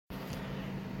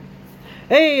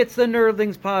Hey, it's the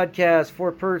Nerdlings podcast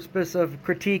for purpose of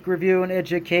critique, review, and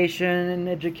education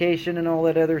and all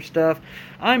that other stuff.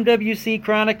 I'm WC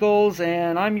Chronicles,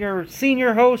 and I'm your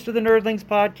senior host of the Nerdlings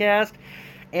podcast.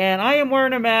 And I am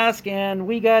wearing a mask, and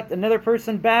we got another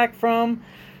person back from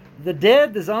the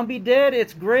dead, the zombie dead.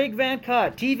 It's Greg Van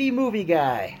Cott, TV movie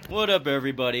guy. What up,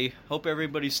 everybody? Hope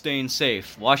everybody's staying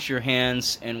safe. Wash your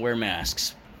hands and wear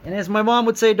masks. And as my mom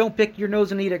would say, don't pick your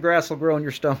nose and eat it. Grass will grow in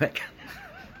your stomach.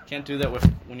 Can't do that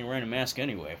when you're wearing a mask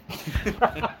anyway.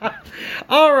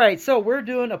 All right, so we're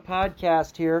doing a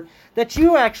podcast here that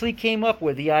you actually came up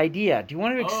with, the idea. Do you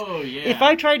want to... Oh, yeah. If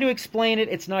I try to explain it,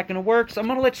 it's not going to work, so I'm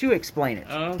going to let you explain it.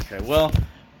 Okay, well,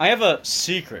 I have a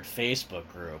secret Facebook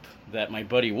group that my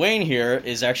buddy Wayne here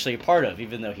is actually a part of,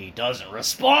 even though he doesn't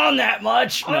respond that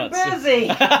much. I'm busy!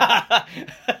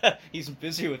 He's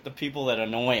busy with the people that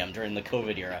annoy him during the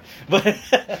COVID era. But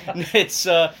it's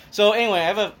so anyway,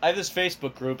 I have this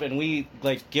Facebook group, and we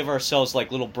give ourselves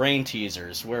little brain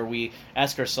teasers where we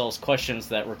ask ourselves questions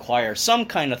that require some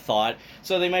kind of thought.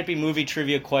 So they might be movie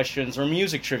trivia questions or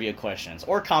music trivia questions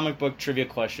or comic book trivia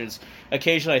questions.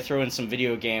 Occasionally I throw in some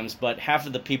video games, but half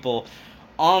of the people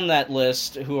on that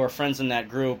list who are friends in that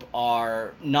group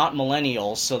are not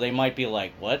millennials, so they might be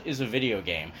like, what is a video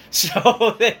game?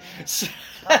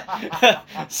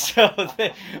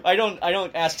 I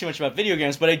don't ask too much about video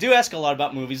games, but I do ask a lot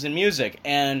about movies and music.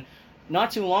 And not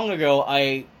too long ago,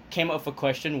 I came up with a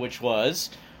question, which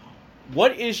was,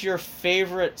 what is your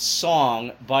favorite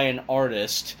song by an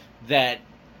artist that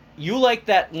you like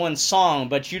that one song,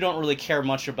 but you don't really care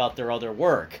much about their other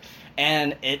work?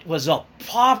 And it was a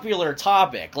popular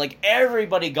topic.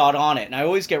 Everybody got on it. And I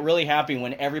always get really happy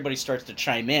when everybody starts to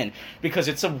chime in, because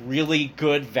it's a really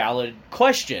good, valid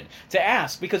question to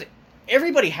ask. Because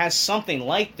everybody has something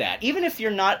like that. Even if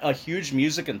you're not a huge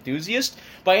music enthusiast,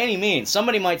 by any means,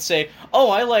 somebody might say, oh,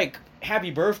 I like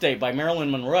Happy Birthday by Marilyn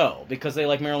Monroe because they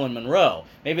like Marilyn Monroe.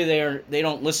 Maybe they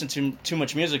don't listen to too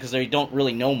much music because they don't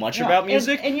really know much about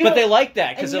music, but they like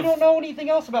that because you don't know anything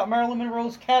else about Marilyn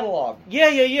Monroe's catalog.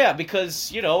 Yeah,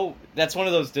 because that's one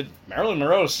of those. Did Marilyn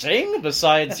Monroe sing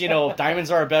besides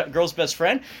Diamonds Are a Girl's Best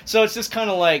Friend? So it's just kind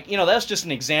of that's just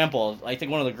an example. I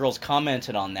think one of the girls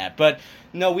commented on that, but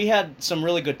no, we had some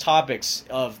really good topics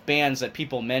of bands that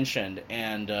people mentioned,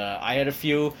 and I had a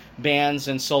few bands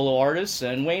and solo artists,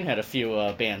 and Wayne had a few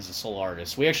bands and solo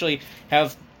artists. We actually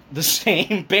have the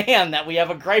same band that we have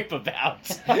a gripe about.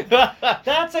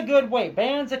 That's a good way.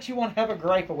 Bands that you want to have a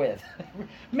gripe with.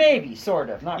 Maybe, sort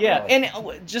of, not really. And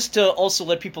just to also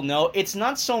let people know, it's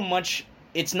not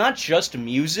just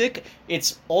music,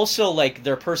 it's also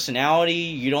their personality.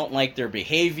 You don't like their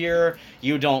behavior,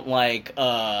 you don't like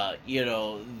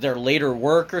their later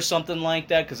work or something like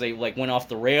that because they went off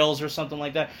the rails or something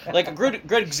like that. A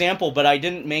great example, but I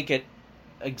didn't make it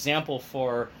example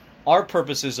for our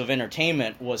purposes of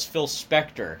entertainment, was Phil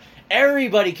Spector.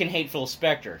 Everybody can hate Phil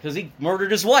Spector because he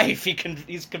murdered his wife.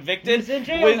 He's convicted. He's in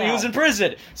jail now. He was in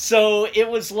prison. So it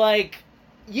was Silent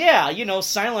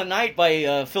Night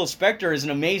by Phil Spector is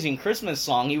an amazing Christmas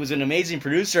song. He was an amazing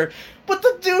producer, but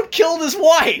the dude killed his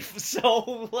wife.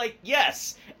 So,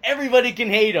 yes, everybody can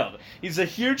hate him. He's a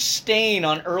huge stain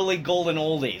on early golden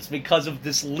oldies because of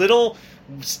this little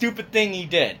stupid thing he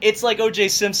did. It's like O.J.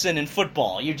 Simpson in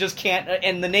football. You just can't,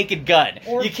 and The Naked Gun.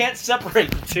 You can't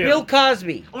separate the two. Bill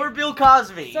Cosby. Or Bill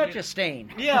Cosby. Such a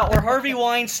stain. Yeah, or Harvey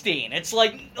Weinstein. It's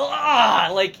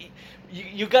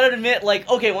you gotta admit,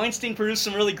 okay, Weinstein produced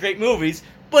some really great movies,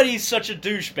 but he's such a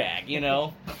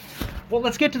douchebag, Well,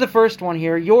 let's get to the first one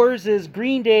here. Yours is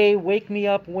Green Day, Wake Me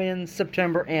Up When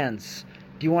September Ends.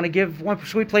 Do you want to give one?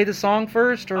 Should we play the song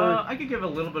first? Or I could give a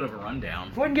little bit of a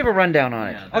rundown. Go ahead and give a rundown on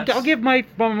it. I'll give my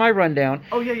rundown.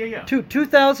 Oh, yeah.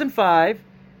 2005,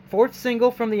 fourth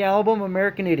single from the album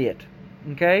American Idiot.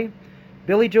 Okay?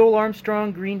 Billy Joel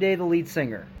Armstrong, Green Day, the lead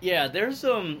singer. Yeah, there's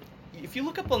if you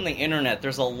look up on the internet,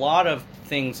 there's a lot of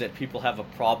things that people have a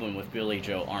problem with Billy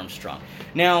Joe Armstrong.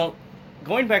 Now,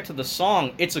 going back to the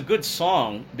song, it's a good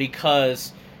song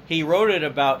because he wrote it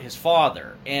about his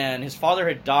father, and his father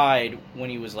had died when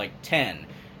he was 10,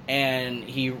 and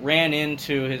he ran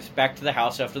back to the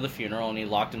house after the funeral, and he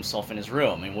locked himself in his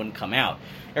room and wouldn't come out.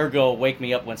 Ergo, Wake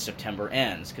Me Up When September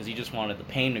Ends, because he just wanted the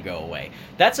pain to go away.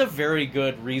 That's a very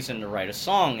good reason to write a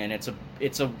song, and it's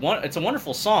a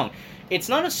wonderful song. It's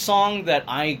not a song that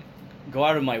I go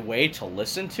out of my way to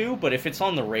listen to, but if it's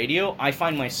on the radio, I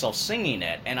find myself singing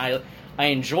it, and I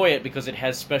enjoy it because it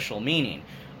has special meaning.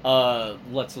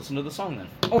 Let's listen to the song then.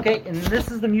 Okay, and this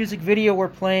is the music video we're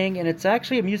playing, and it's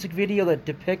actually a music video that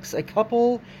depicts a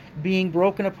couple being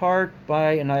broken apart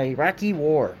by an Iraqi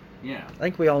war. Yeah. I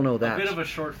think we all know that. A bit of a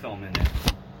short film in it.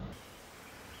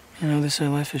 You know, they say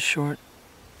life is short.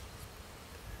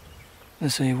 They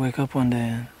say you wake up one day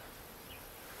and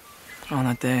on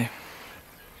that day,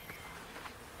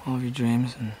 all of your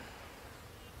dreams and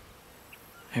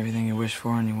everything you wished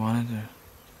for and you wanted are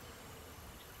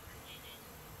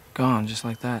gone just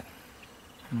like that,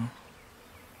 you know?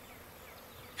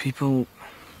 People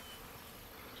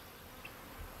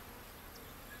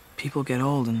get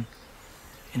old and,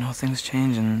 you know, things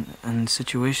change and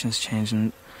situations change,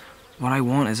 and what I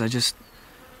want is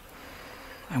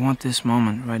I want this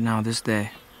moment right now, this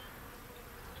day.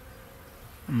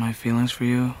 And my feelings for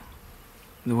you,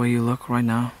 the way you look right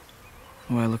now,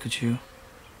 the way I look at you,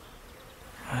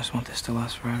 I just want this to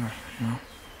last forever, you know?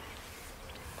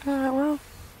 Alright, well,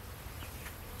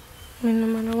 I mean, no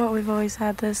matter what, we've always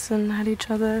had this and had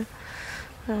each other.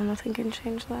 Nothing can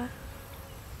change that.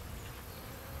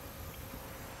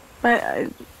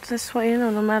 But just what you know,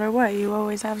 no matter what, you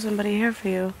always have somebody here for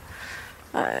you.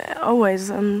 Always.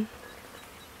 I'm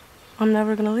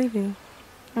never gonna leave you.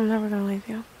 I'm never gonna leave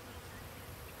you.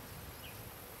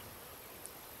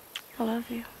 I love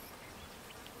you.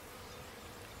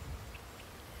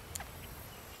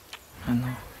 I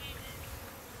know.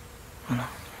 I know.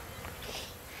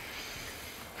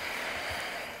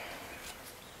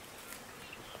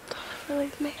 Don't ever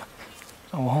leave me.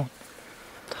 I won't.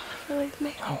 Don't ever leave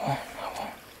me. I won't. I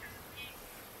won't.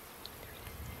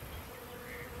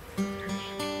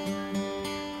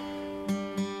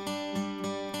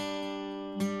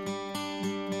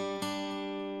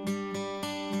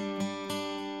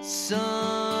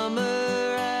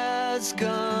 Summer has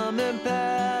come and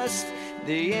passed.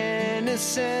 The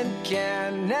innocent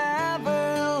can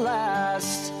never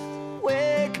last.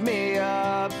 Wake me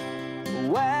up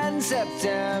when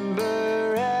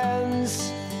September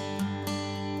ends.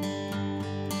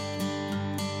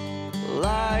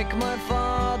 Like my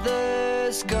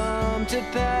father's come to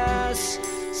pass,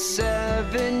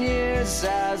 7 years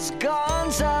has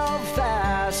gone so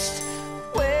fast.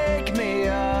 Wake me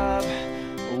up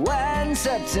when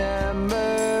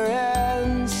September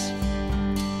ends.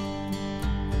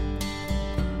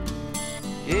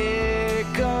 Here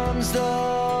comes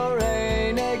the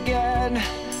rain again,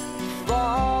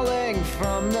 falling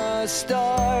from the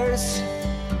stars,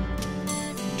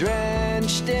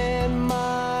 drenched in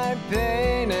my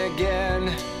pain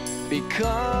again,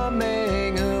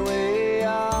 becoming who we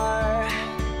are.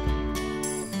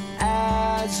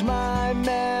 As my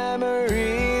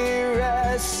memory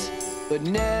rests, but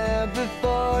never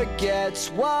forgets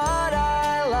what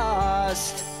I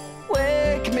lost.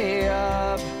 Wake me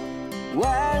up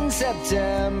when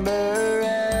September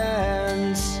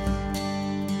ends.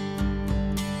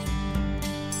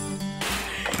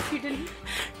 You didn't.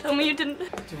 Tell me you didn't.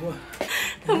 Do what?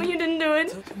 Tell me you didn't do it.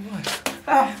 Do what?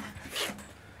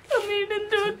 Tell me you didn't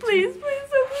do it, please. Please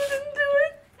tell me you didn't do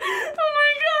it. Oh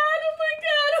my God, oh my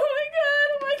God, oh my God,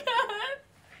 oh my God.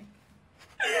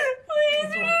 Please,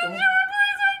 you didn't do it.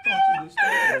 Please don't do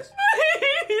it.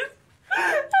 Please. How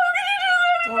can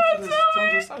you do that? Don't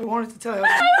do this. I wanted to tell you. I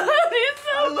love you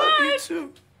so I love you much.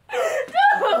 too.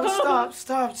 No. No,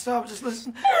 stop. Just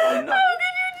listen. I How know.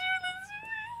 can you do this to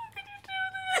me? How can you do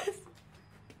this?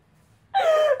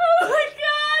 Oh my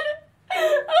God.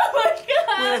 Oh my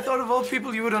God. When I thought of all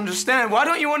people you would understand. Why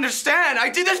don't you understand? I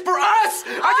did this for us!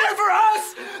 I did it for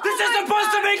us! This is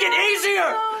supposed to make it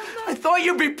easier! I thought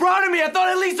you'd be proud of me. I thought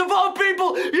at least of all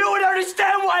people you would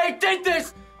understand why I did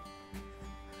this!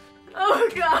 Oh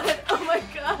God. Oh my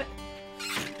God.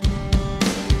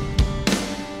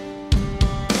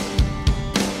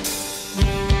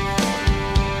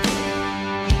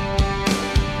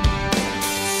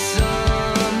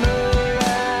 Summer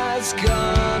has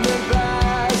come and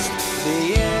passed. The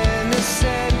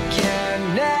innocent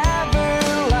can never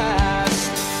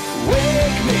last.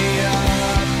 Wake me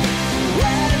up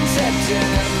when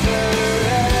September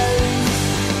ends.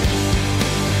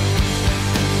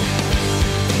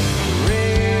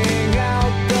 Ring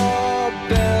out the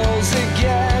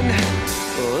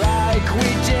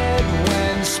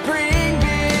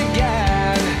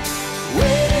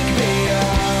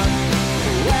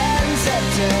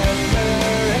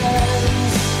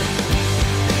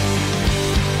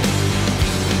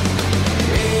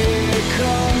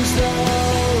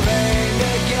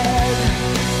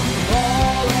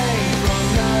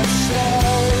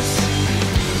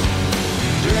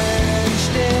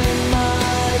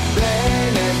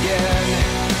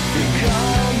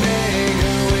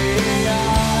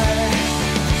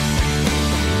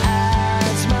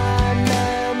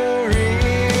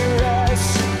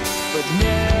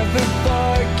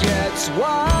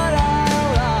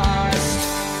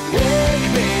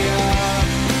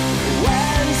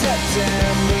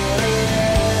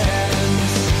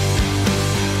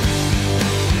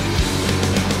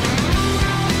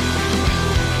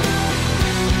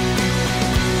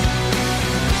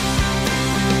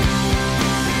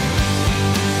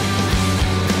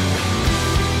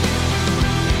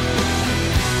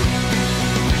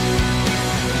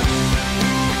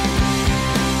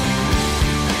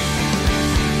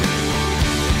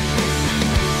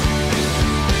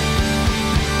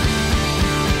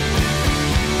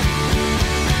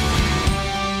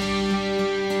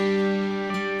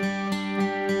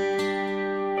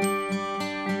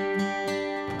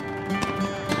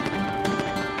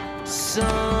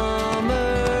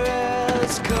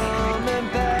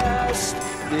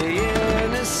The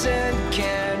innocent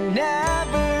can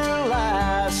never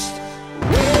last.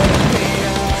 Wake me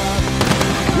up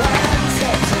when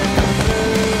September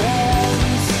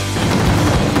ends.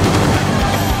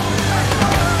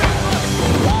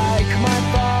 Like my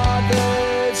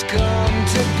father's come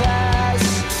to pass,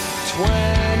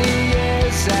 20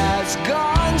 years has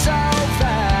gone so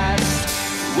fast.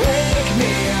 Wake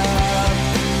me up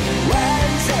when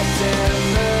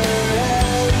September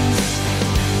ends.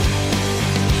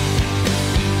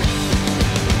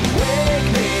 Wake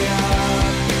me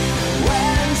up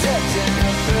when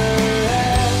September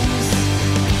ends.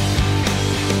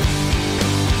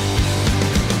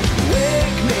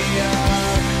 Wake me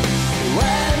up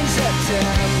when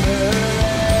September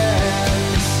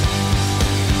ends.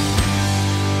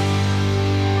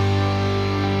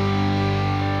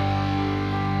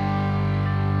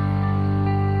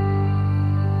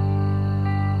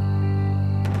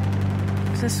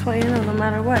 This way, no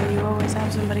matter what, you always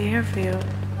have somebody here for you.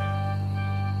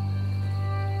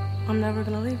 I'm never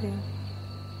gonna leave you.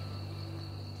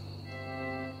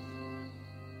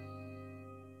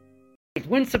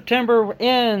 When September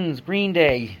ends, Green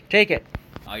Day. Take it.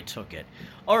 I took it.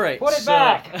 All right. Put it so...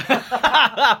 back.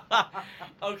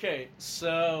 Okay,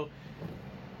 so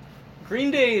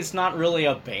Green Day is not really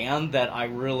a band that I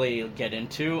really get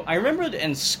into. I remember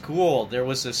in school there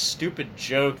was this stupid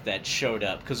joke that showed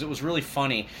up because it was really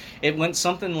funny. It went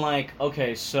something like,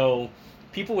 okay, so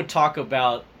people would talk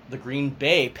about the Green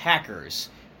Bay Packers.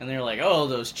 And they're like, oh,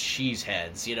 those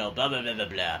cheeseheads, you know, blah, blah, blah, blah,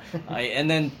 blah. And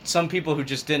then some people who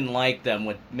just didn't like them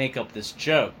would make up this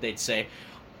joke. They'd say,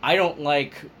 I don't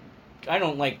like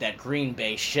that Green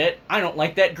Bay shit. I don't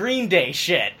like that Green Day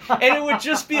shit. And it would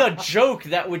just be a joke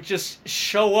that would just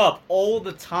show up all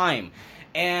the time.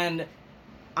 And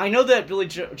I know that Billy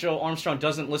Joe Armstrong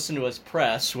doesn't listen to his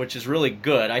press, which is really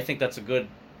good. I think that's a good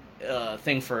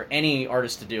thing for any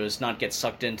artist to do, is not get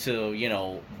sucked into, you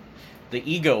know, the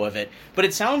ego of it. But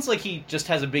it sounds like he just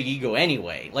has a big ego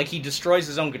anyway. Like, he destroys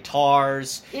his own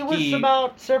guitars. It was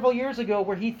about several years ago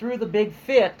where he threw the big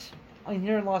fit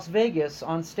here in Las Vegas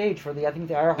on stage for the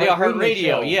iHeartRadio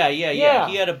show. Yeah.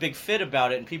 He had a big fit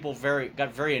about it, and people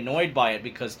got very annoyed by it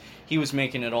because he was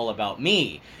making it all about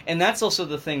me. And that's also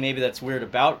the thing maybe that's weird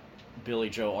about Billy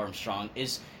Joe Armstrong,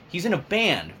 is he's in a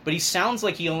band, but he sounds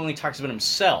like he only talks about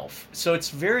himself. So it's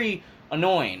very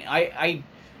annoying.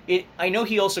 I know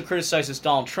he also criticizes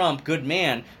Donald Trump, good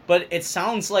man, but it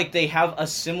sounds like they have a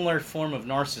similar form of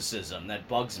narcissism that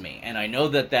bugs me. And I know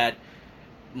that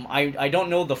I don't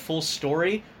know the full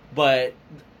story, but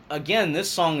again, this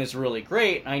song is really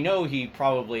great. I know he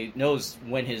probably knows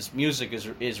when his music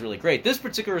is really great. This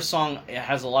particular song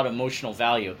has a lot of emotional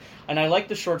value. And I like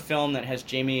the short film that has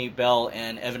Jamie Bell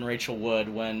and Evan Rachel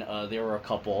Wood when they were a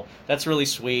couple. That's really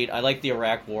sweet. I like the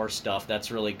Iraq War stuff.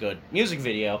 That's really good music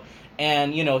video.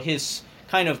 And, you know, his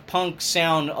kind of punk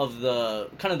sound of the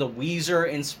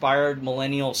Weezer-inspired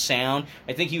millennial sound,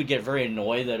 I think he would get very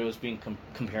annoyed that it was being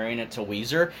comparing it to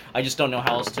Weezer. I just don't know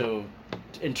how else to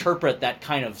interpret that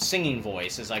kind of singing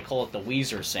voice, as I call it the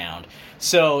Weezer sound.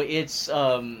 So it's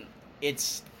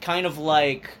kind of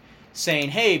like saying,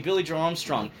 hey, Billy Joe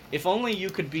Armstrong, if only you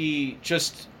could be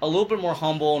just a little bit more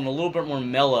humble and a little bit more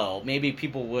mellow, maybe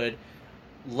people would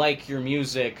like your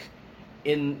music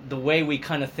in the way we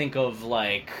kind of think of,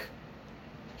 like,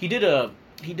 he did a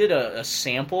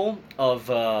sample of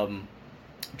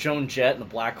Joan Jett and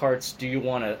the Blackhearts' Do You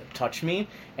Want to Touch Me?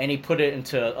 And he put it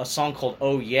into a song called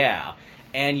Oh Yeah.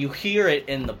 And you hear it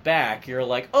in the back, you're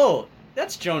like, oh,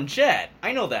 that's Joan Jett.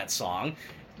 I know that song.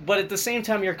 But at the same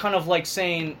time, you're kind of like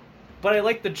saying, but I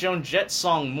like the Joan Jett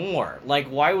song more. Like,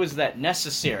 why was that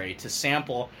necessary to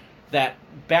sample that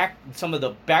some of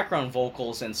the background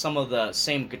vocals and some of the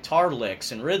same guitar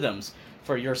licks and rhythms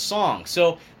for your song?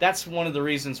 So that's one of the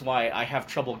reasons why I have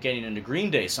trouble getting into Green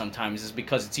Day sometimes, is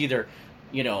because it's either,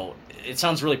 you know, it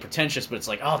sounds really pretentious, but it's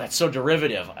like, oh, that's so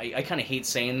derivative. I kind of hate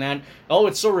saying that. Oh,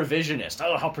 it's so revisionist.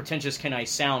 Oh, how pretentious can I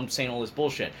sound saying all this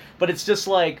bullshit? But it's just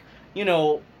like, you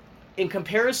know, in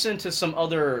comparison to some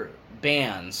other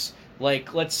bands,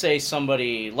 like, let's say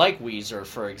somebody like Weezer,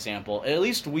 for example, at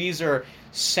least Weezer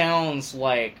sounds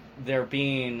like they're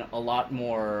being a lot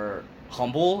more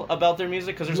humble about their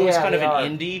music, because there's always kind of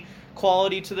an indie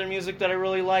quality to their music that I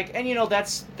really like. And, you know,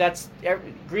 that's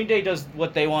Green Day does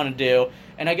what they want to do.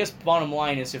 And I guess bottom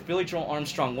line is, if Billy Joe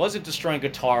Armstrong wasn't destroying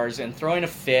guitars and throwing a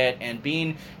fit and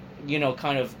being, you know,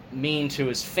 kind of mean to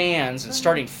his fans and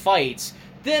starting fights,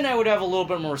 then I would have a little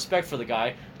bit more respect for the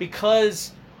guy,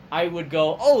 because I would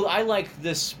go, oh, I like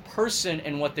this person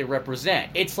and what they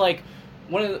represent. It's like,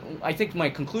 I think my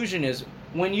conclusion is,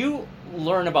 when you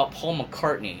learn about Paul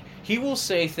McCartney, he will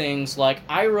say things like,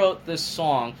 I wrote this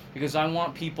song because I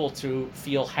want people to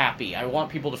feel happy. I want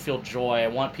people to feel joy. I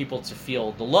want people to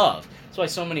feel the love. That's why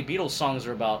so many Beatles songs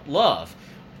are about love.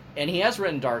 And he has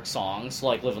written dark songs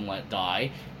like Live and Let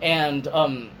Die and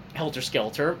Helter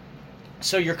Skelter.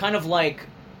 So you're kind of like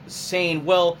saying,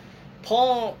 well,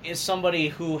 Paul is somebody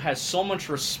who has so much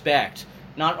respect,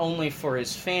 not only for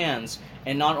his fans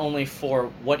and not only for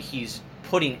what he's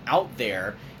putting out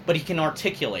there, but he can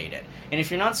articulate it. And if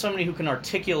you're not somebody who can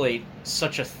articulate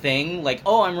such a thing, like,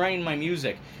 oh, I'm writing my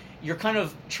music, you're kind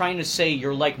of trying to say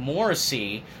you're like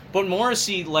Morrissey, but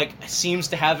Morrissey, like, seems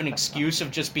to have an excuse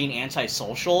of just being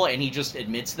antisocial, and he just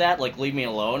admits that, like, leave me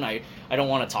alone, I don't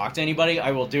want to talk to anybody,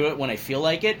 I will do it when I feel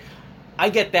like it. I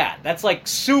get that. That's, like,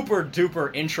 super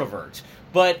duper introvert.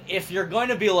 But if you're going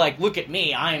to be like, look at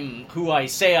me, I'm who I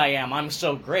say I am, I'm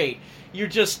so great, you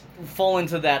just fall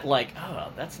into that, like, oh,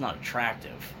 that's not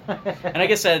attractive. And I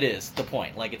guess that is the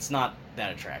point. Like, it's not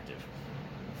that attractive.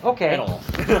 Okay. At all.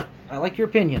 I like your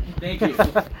opinion. Thank you.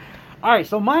 All right,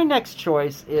 so my next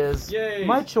choice is... Yay.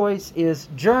 My choice is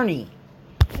Journey.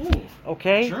 Ooh,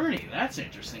 Okay? Journey, that's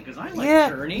interesting, because I like Yeah,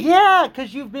 Journey. yeah,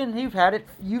 because you've had the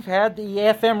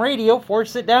FM radio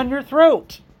force it down your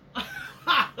throat.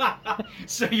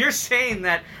 So you're saying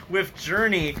that with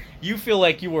Journey, you feel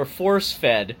like you were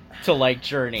force-fed to like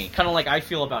Journey, kind of like I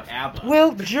feel about ABBA.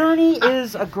 Well, Journey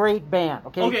is a great band.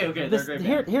 Okay. Okay, they're a great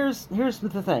band. Here's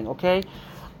the thing. Okay,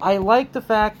 I like the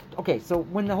fact. Okay, so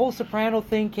when the whole Soprano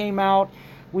thing came out,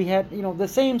 we had the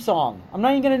same song. I'm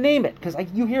not even gonna name it because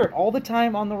you hear it all the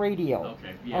time on the radio.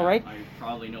 Okay, yeah, all right. I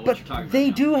probably know what But you're talking about. they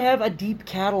now. do have a deep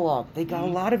catalog. They got a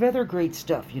lot of other great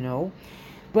stuff,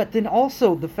 But then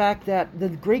also the fact that the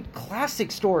great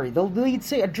classic story, the lead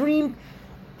singer, a dream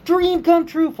come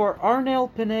true for Arnel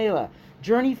Pineda.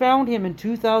 Journey found him in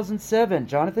 2007.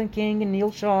 Jonathan King and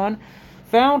Neil Sean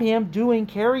found him doing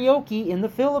karaoke in the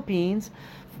Philippines,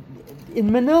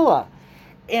 in Manila.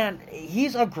 And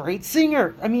he's a great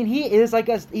singer. I mean, he is like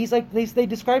they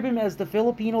describe him as the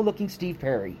Filipino-looking Steve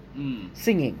Perry,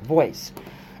 singing voice.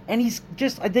 And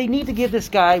they need to give this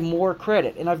guy more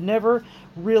credit. And I've never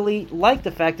really liked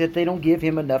the fact that they don't give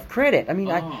him enough credit. I mean,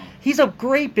 he's a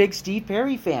great big Steve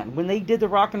Perry fan. When they did the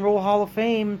Rock and Roll Hall of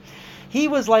Fame, he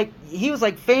was like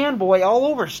fanboy all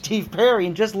over Steve Perry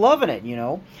and just loving it,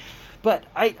 But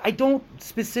I don't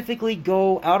specifically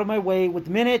go out of my way with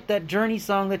the minute that Journey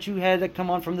song that you had that come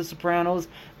on from The Sopranos,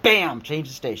 bam, change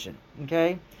the station,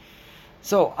 okay?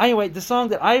 So anyway, the song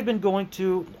that I've been going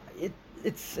to,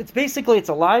 it's basically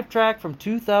a live track from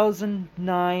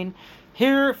 2009,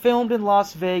 here filmed in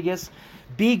Las Vegas.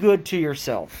 Be good to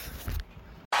yourself.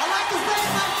 I'd like to thank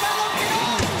my fellow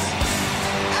Beatles.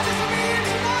 Happy to be here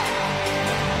tonight.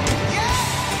 Yeah,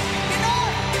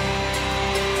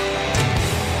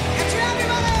 get your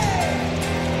everybody.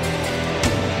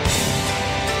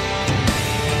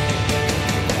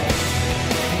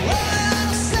 Well, out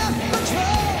of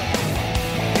self-control,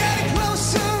 getting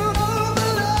closer and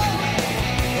overload.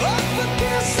 Up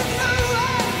against the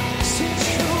right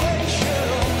situation.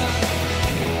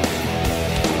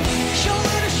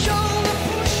 Shoulder to shoulder.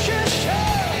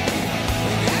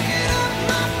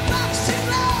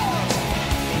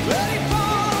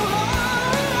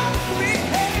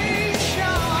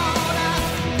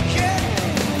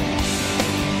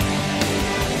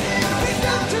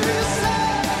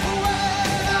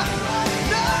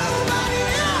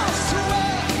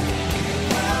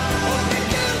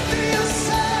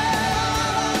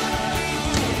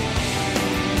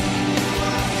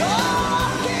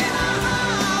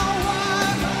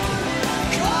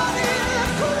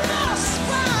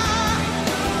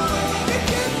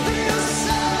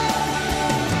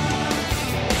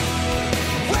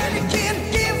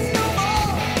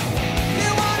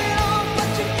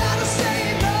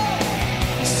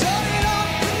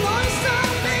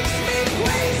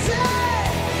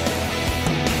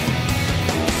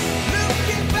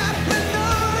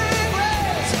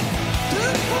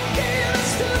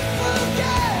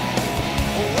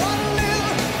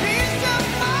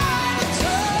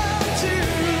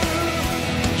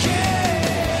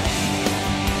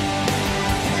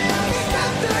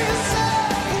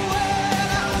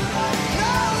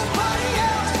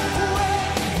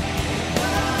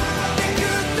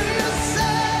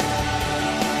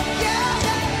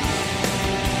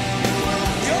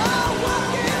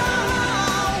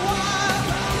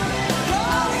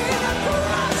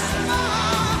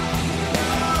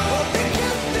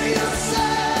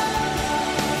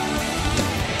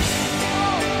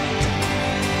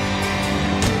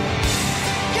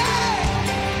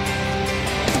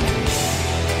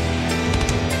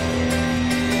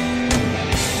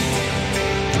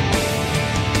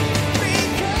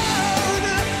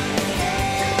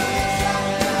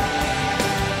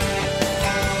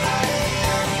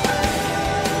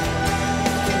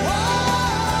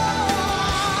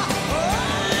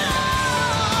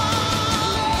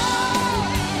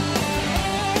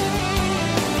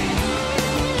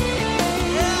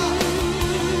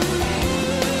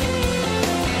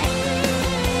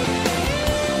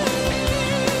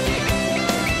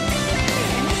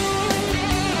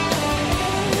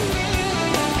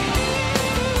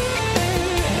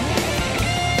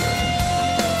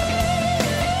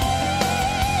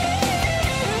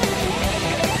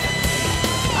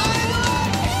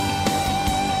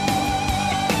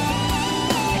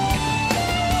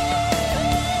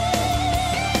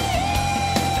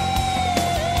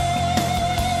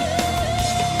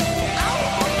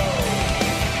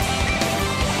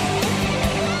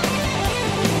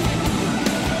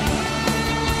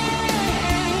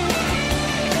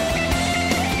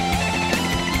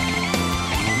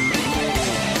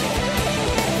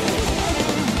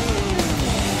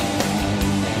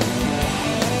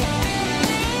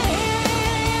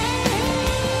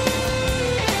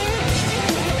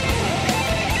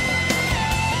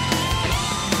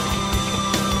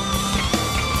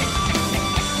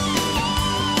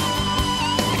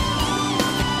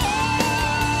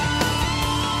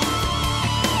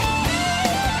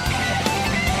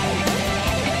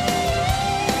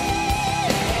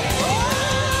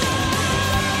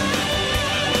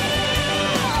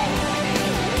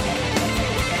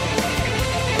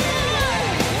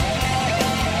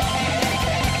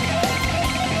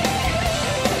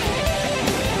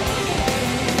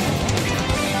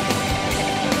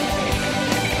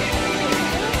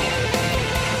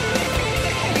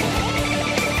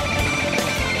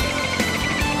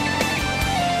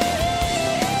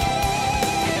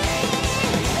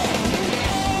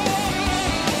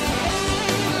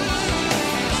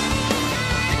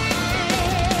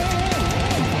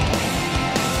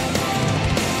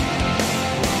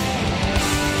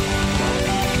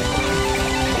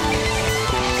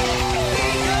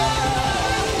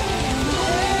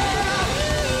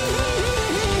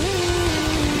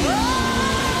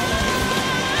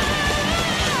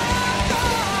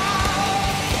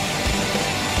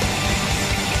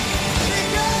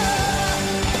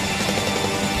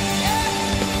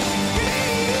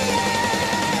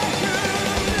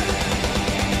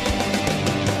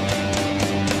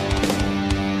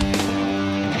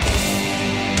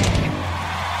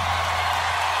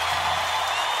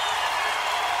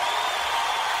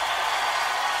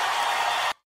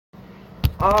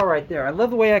 there. I love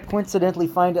the way I coincidentally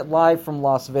find it live from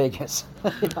Las Vegas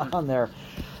on there.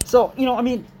 So, you know, I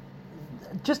mean,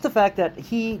 just the fact that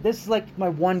this is like my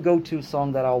one go-to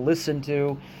song that I'll listen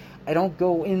to. I don't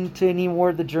go into any more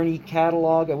of the Journey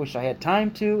catalog. I wish I had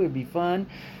time to. It'd be fun.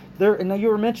 And now you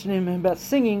were mentioning him about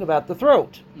singing about the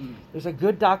throat. There's a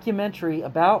good documentary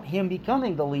about him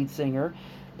becoming the lead singer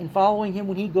and following him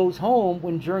when he goes home,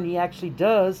 when Journey actually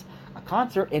does a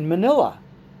concert in Manila,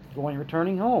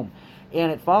 returning home.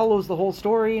 And it follows the whole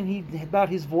story and about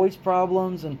his voice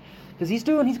problems, and because he's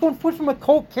going from a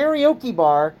karaoke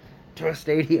bar to a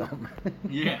stadium.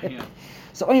 Yeah.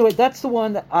 So anyway, that's the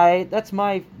one that's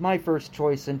my first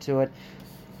choice into it.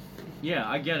 Yeah,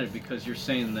 I get it, because you're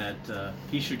saying that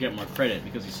he should get more credit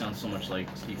because he sounds so much like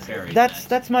Steve Perry.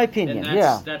 That's my opinion.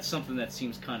 And that's something that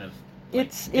seems kind of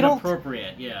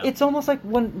inappropriate. Yeah, it's almost like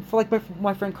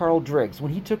my friend Carl Driggs,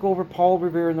 when he took over Paul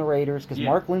Revere and the Raiders, because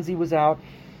Mark Lindsay was out.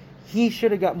 He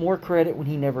should have got more credit when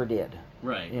he never did.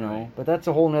 Right. Right. But that's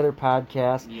a whole nother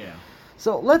podcast. Yeah.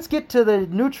 So let's get to the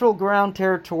neutral ground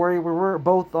territory where we're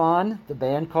both on. The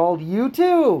band called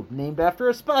U2, named after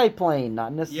a spy plane.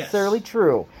 Not necessarily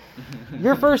true.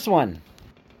 Your first one.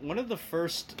 One of the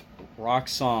first rock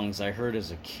songs I heard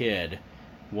as a kid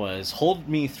was Hold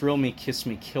Me, Thrill Me, Kiss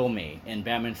Me, Kill Me in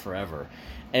Batman Forever.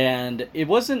 And it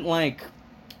wasn't like,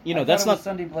 that's not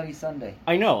Sunday Bloody Sunday.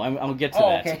 I know, I'll get to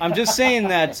that. Okay. I'm just saying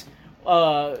that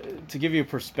to give you a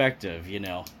perspective,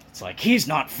 it's like he's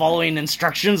not following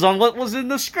instructions on what was in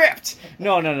the script.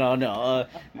 No.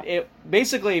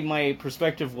 Basically, my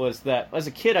perspective was that as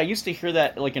a kid, I used to hear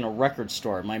that like in a record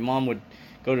store. My mom would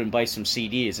go to and buy some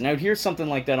CDs, and I would hear something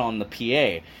like that on the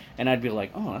PA, and I'd be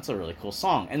like, oh, that's a really cool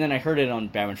song. And then I heard it on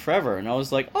Batman Forever, and I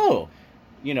was like, oh,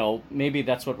 maybe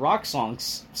that's what rock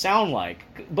songs sound like.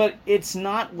 But it's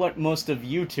not what most of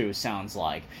U2 sounds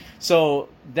like. So,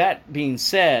 that being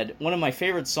said, one of my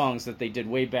favorite songs that they did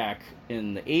way back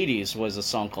in the 80s was a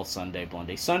song called Sunday,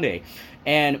 Bloody Sunday.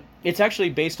 And it's actually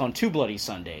based on two Bloody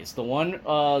Sundays. The one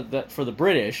that for the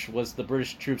British was the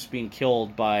British troops being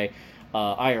killed by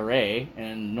IRA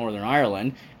in Northern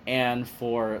Ireland, and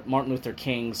for Martin Luther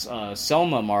King's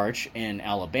Selma March in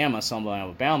Selma,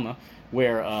 Alabama,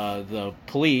 where the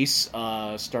police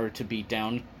started to beat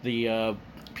down the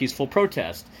peaceful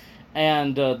protest.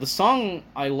 And the song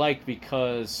I like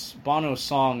because Bono's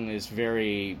song is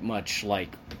very much like,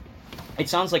 it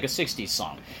sounds like a 60s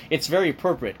song. It's very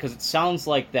appropriate because it sounds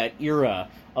like that era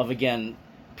of, again,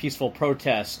 peaceful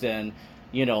protest and,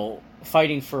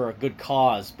 fighting for a good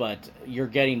cause, but you're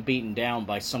getting beaten down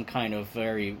by some kind of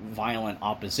very violent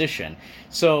opposition.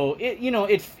 So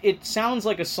it sounds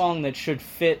like a song that should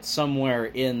fit somewhere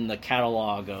in the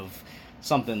catalog of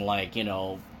something like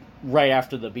right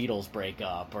after the Beatles break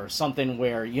up, or something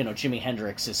where Jimi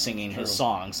Hendrix is singing his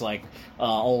songs, like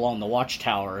All Along the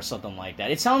Watchtower or something like that.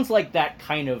 It sounds like that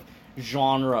kind of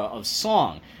genre of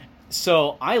song.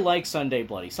 So I like Sunday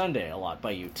Bloody Sunday a lot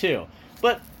by U2,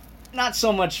 but not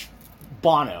so much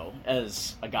Bono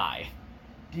as a guy.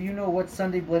 Do you know what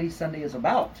Sunday Bloody Sunday is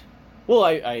about? Well,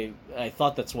 I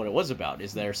thought that's what it was about.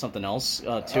 Is there something else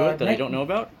to it that I don't know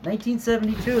about?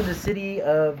 1972 in the city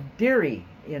of Derry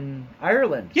in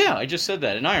Ireland. Yeah, I just said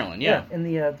that, in Ireland, yeah. And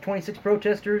the 26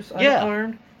 protesters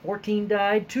unarmed, 14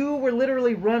 died, 2 were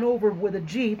literally run over with a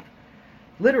Jeep,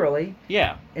 literally,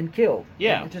 and killed.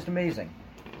 Yeah. It's just amazing.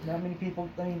 Not many people,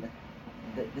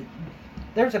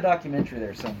 there's a documentary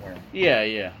there somewhere.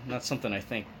 Yeah. That's something I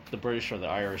think the British or the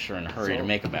Irish are in a hurry to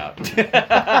make about.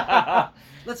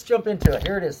 Let's jump into it.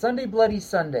 Here it is, Sunday Bloody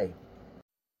Sunday.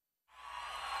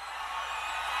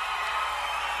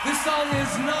 This song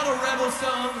is not a rebel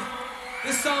song.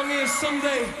 This song is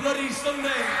Sunday, Bloody Sunday.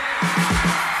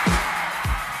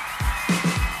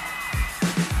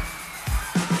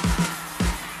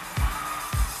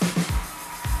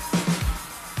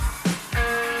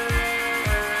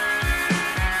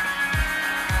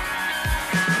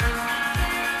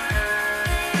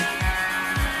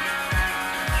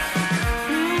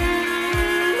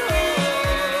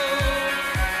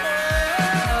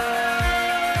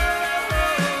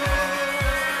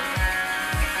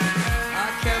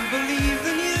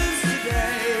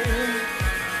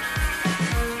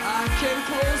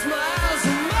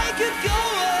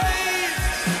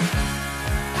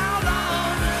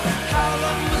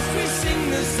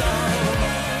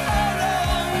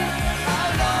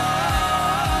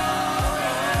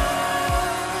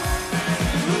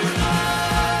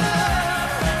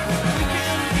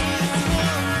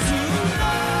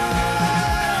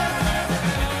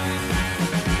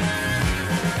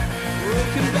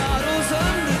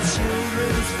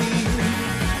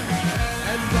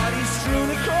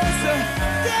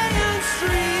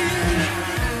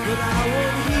 But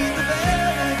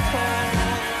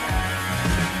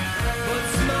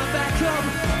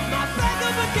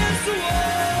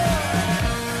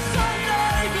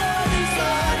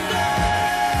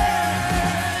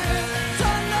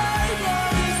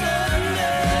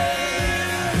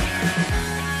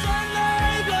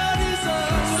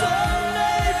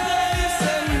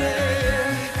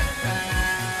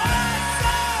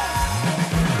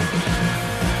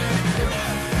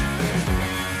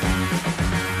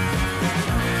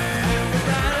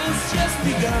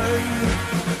begun.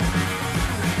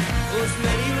 Was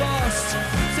many lost?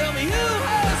 Tell me who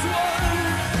has won?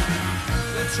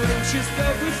 The trenches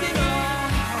dug within our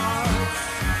hearts,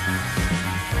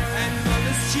 and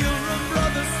mothers, children,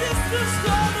 brothers, sisters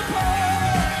torn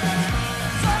apart.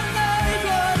 Sunday,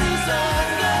 bloody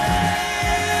Sunday.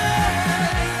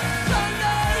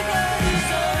 Sunday, bloody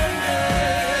Sunday.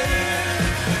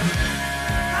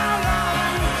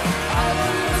 How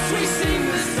long must we sing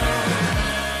this song?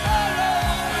 How long?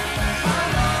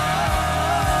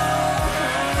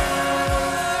 Tonight,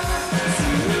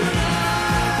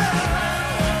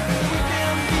 we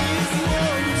can be as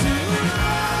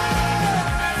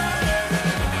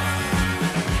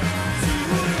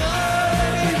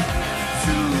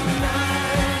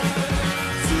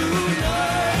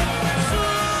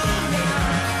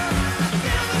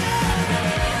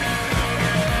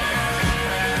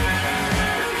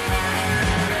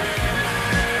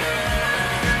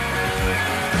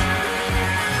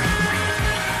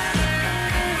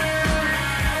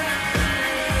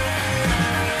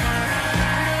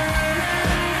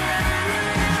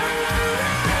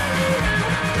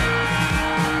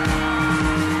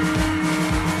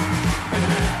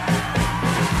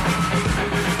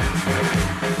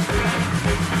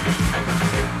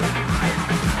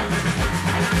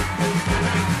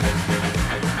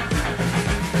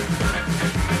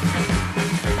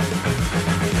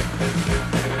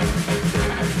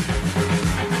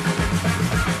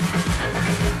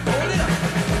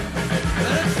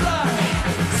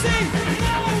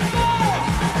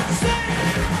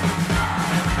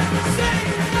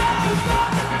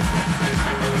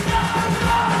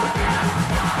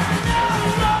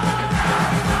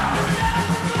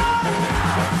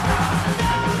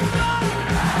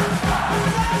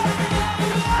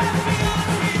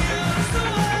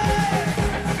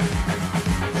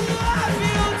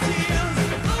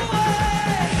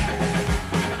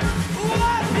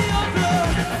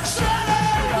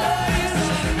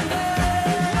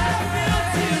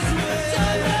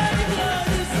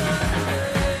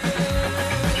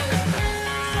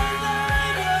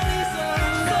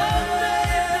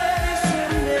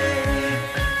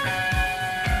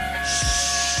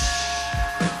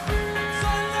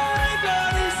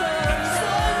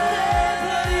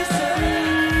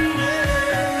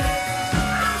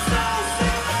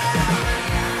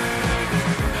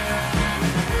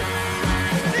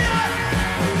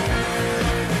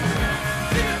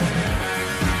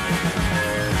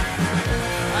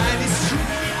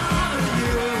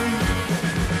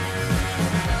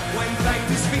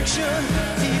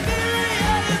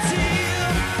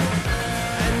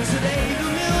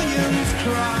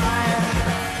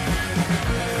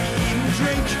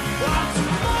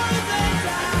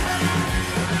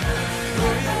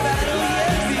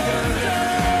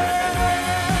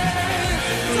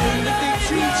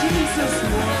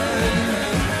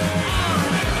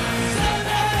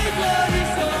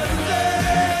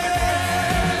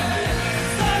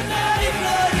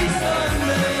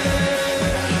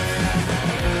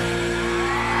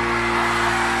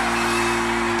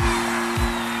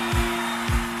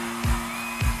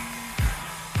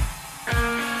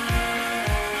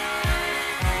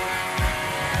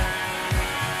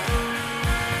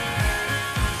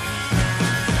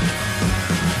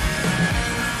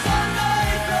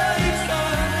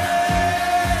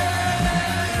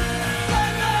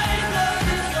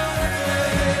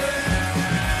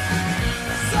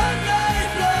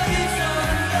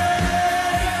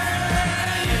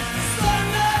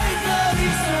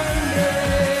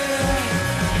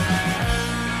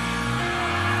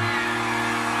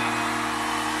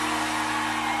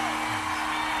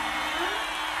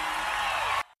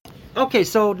Okay,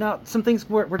 so now some things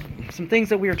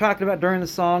that we were talking about during the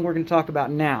song we're going to talk about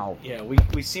now. Yeah,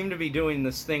 we seem to be doing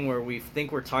this thing where we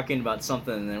think we're talking about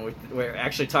something and then we're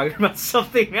actually talking about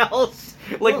something else.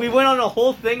 Like, we went on a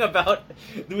whole thing about,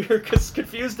 we were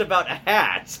confused about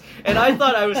hats, and I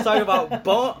thought I was talking about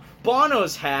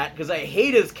Bono's hat, because I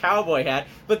hate his cowboy hat,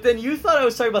 but then you thought I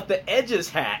was talking about the Edge's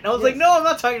hat, and I was like, no, I'm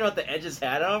not talking about the Edge's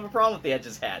hat, I don't have a problem with the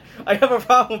Edge's hat, I have a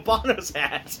problem with Bono's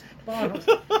hat.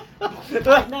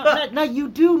 Now you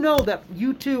do know that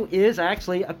U2 is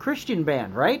actually a Christian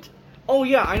band, right? Oh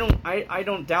yeah, I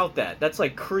don't doubt that. That's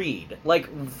like Creed. Like,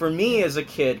 for me as a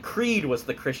kid, Creed was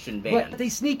the Christian band. But they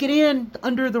sneak it in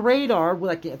under the radar,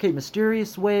 like, okay,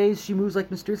 Mysterious Ways, She Moves Like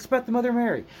Mysterious, it's about the Mother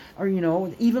Mary, or, you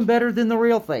know, even better than The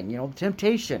Real Thing, you know,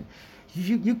 Temptation.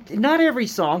 You not every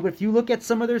song, but if you look at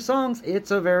some of their songs, it's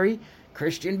a very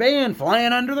Christian band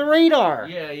flying under the radar.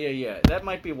 Yeah. That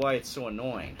might be why it's so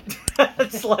annoying.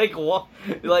 It's like, what?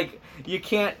 Like, you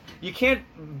can't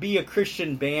be a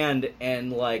Christian band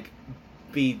and, like,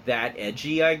 be that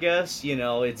edgy, I guess. You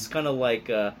know, it's kind of like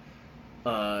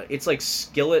it's like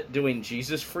Skillet doing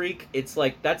Jesus Freak. It's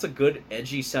like, that's a good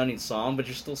edgy sounding song, but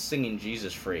you're still singing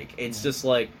Jesus Freak. It's just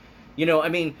like, you know, I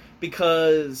mean,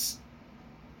 because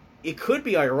it could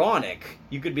be ironic.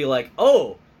 You could be like,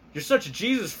 oh, you're such a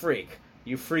Jesus freak,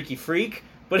 you freaky freak.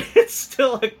 But it's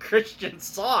still a Christian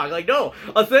song. Like, no,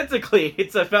 authentically,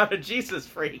 it's about a Jesus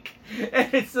freak.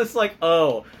 And it's just like,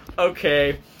 oh,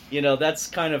 okay. You know, that's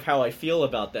kind of how I feel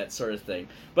about that sort of thing.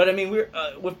 But, I mean,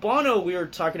 with Bono, we were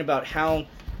talking about how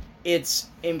it's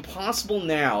impossible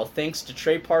now, thanks to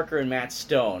Trey Parker and Matt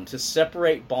Stone, to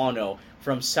separate Bono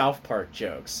from South Park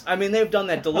jokes. I mean, they've done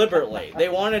that deliberately. They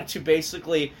wanted to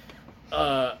basically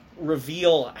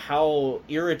reveal how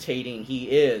irritating he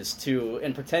is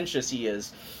and pretentious he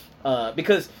is,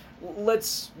 because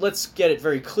let's get it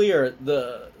very clear.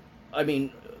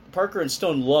 Parker and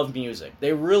Stone love music.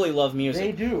 They really love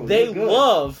music. They do. They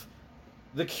love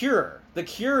The Cure. The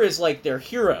Cure is like their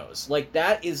heroes. Like,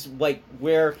 that is like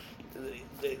where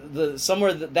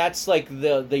that's like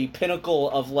the pinnacle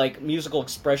of like musical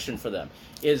expression for them,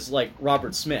 is like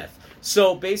Robert Smith.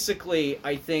 So basically,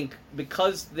 I think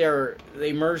because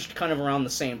they merged kind of around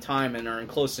the same time and are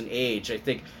close in age, I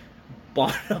think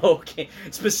Bono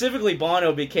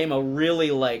became a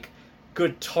really like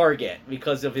good target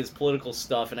because of his political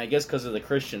stuff, and I guess because of the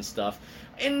Christian stuff.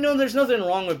 And no, there's nothing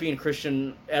wrong with being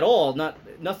Christian at all,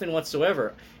 nothing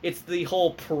whatsoever. It's the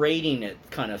whole parading it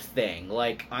kind of thing,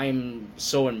 like I'm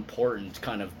so important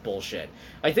kind of bullshit.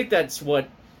 I think that's what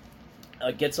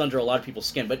gets under a lot of people's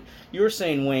skin. But you were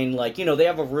saying, Wayne, like, you know, they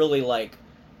have a really like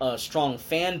strong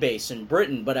fan base in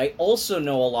Britain, but I also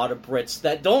know a lot of Brits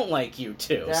that don't like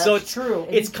U2. That's so it's true.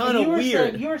 It's kind of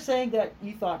weird. You were saying that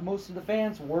you thought most of the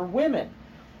fans were women.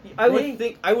 I would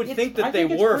think that they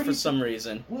were for some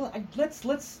reason. Well,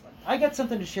 let's. I got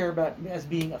something to share about as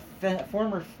being a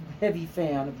former heavy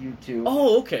fan of U2.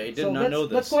 Oh, okay. Did not know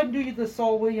this. Let's go ahead and do the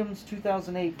Saul Williams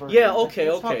 2008 version. Yeah,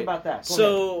 okay, let's okay. talk about that.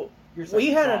 Go ahead. We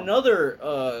had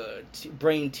another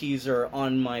brain teaser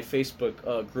on my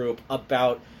Facebook group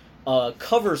about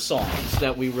cover songs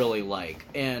that we really like,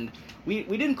 and we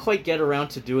didn't quite get around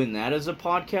to doing that as a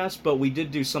podcast, but we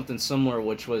did do something similar,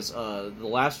 which was the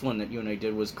last one that you and I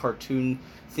did was cartoon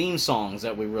theme songs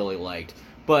that we really liked.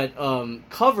 But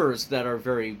covers that are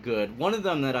very good. One of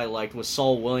them that I liked was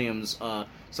Saul Williams'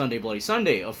 Sunday Bloody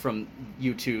Sunday from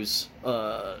U2's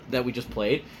that we just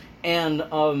played. And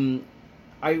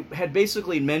I had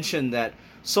basically mentioned that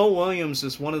Saul Williams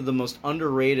is one of the most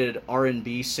underrated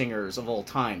R&B singers of all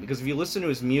time. Because if you listen to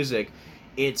his music,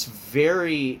 it's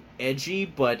very edgy,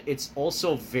 but it's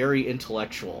also very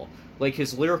intellectual. Like,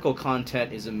 his lyrical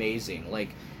content is amazing. Like,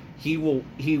 he will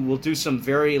do some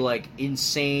very like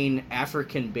insane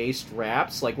African-based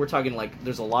raps. Like, we're talking like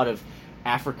there's a lot of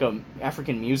African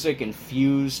music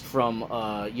infused from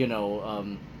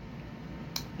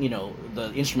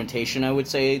the instrumentation, I would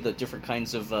say, the different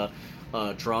kinds of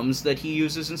drums that he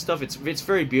uses and stuff. It's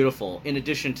very beautiful. In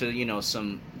addition to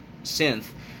some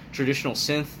traditional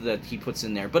synth that he puts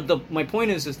in there. But my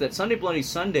point is that Sunday Bloody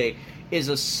Sunday is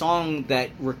a song that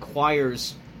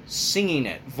requires singing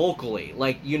it vocally,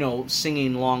 like,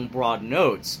 singing long, broad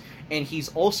notes, and he's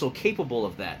also capable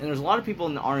of that. And there's a lot of people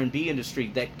in the R&B industry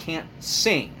that can't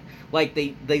sing. Like,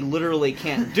 they literally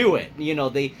can't do it.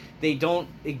 They don't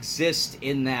exist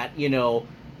in that,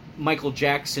 Michael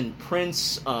Jackson,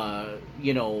 Prince,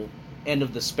 end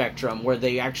of the spectrum, where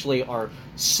they actually are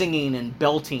singing and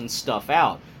belting stuff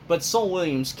out. But Saul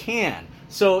Williams can.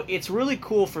 So it's really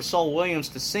cool for Saul Williams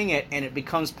to sing it, and it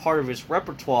becomes part of his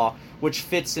repertoire, which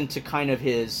fits into kind of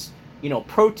his,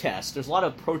 protest. There's a lot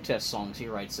of protest songs he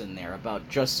writes in there about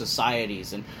just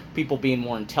societies and people being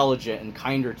more intelligent and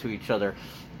kinder to each other.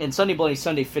 And Sunday Bloody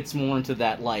Sunday fits more into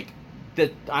that, like,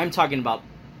 that I'm talking about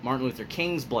Martin Luther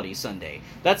King's Bloody Sunday.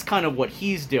 That's kind of what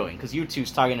he's doing, because U2's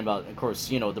talking about, of course,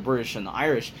 the British and the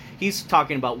Irish. He's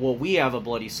talking about, well, we have a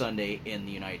Bloody Sunday in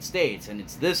the United States, and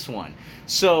it's this one.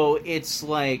 So it's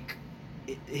like,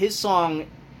 his song,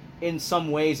 in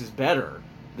some ways, is better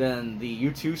than the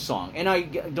U2 song. And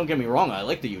don't get me wrong, I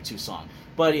like the U2 song,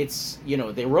 but it's,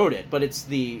 they wrote it, but it's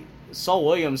the Saul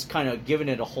Williams kind of giving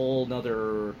it a whole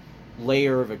nother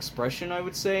layer of expression, I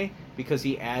would say, because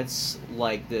he adds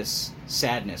like this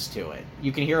sadness to it.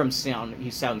 You can hear him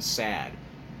he sounds sad.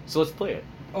 So let's play it.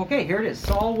 Okay, here it is.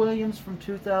 Saul Williams from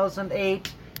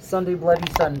 2008, Sunday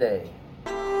Bloody Sunday.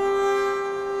 Forgive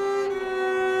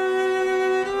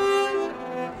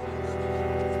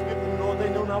them, Lord, they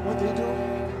know not what they do.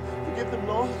 Forgive them,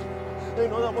 Lord, they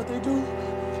know not what they do.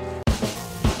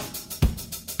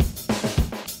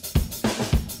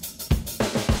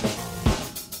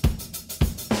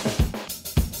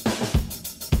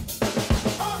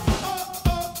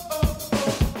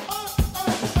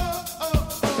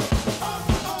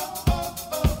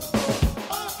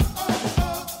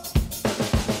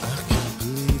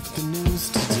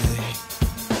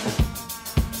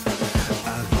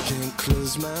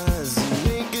 close my eyes and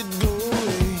make it go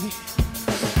away.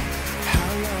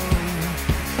 How long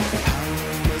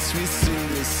must we sing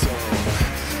this song?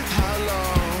 How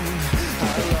long?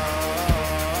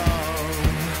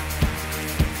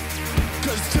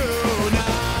 'Cause tonight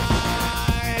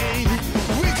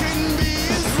we can be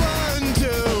as one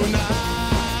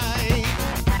tonight.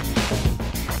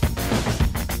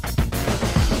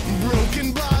 Broken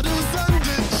bottles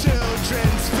under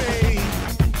children's feet.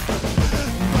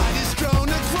 Bodies thrown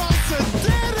across a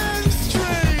dead-end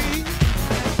street.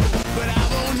 But I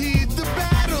won't heed the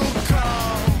battle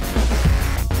call.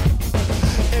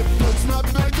 It puts my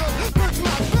back up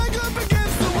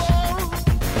against the wall.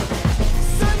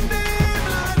 Sunday,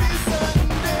 bloody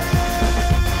Sunday.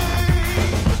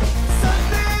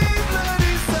 Sunday,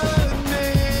 bloody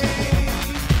Sunday.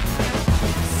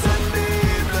 Sunday,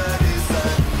 bloody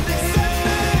Sunday.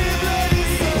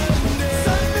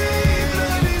 Sunday,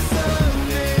 bloody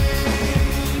Sunday.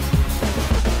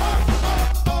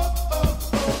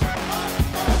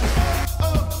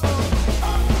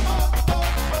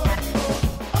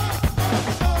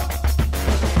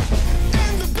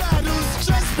 And the battle's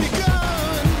just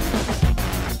begun.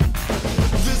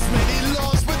 This many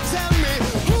laws, but tell me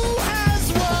who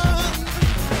has won?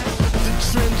 The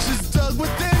trench is dug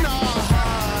within our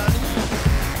heart.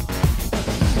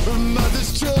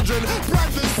 Mothers, children,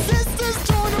 brothers, sisters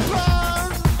torn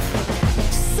apart.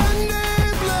 Sunday,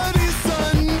 bloody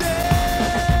Sunday.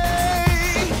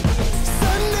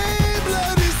 Sunday,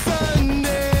 bloody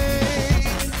Sunday.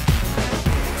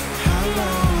 How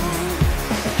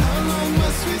long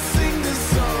must we sing this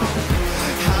song?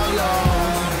 How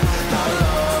long?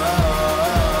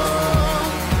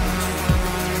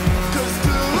 'Cause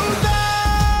tonight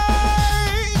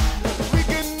we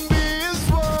can be as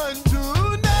one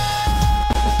tonight.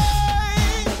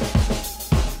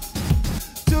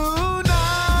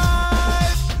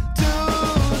 Tonight,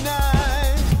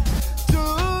 tonight,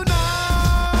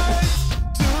 tonight,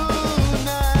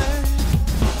 tonight.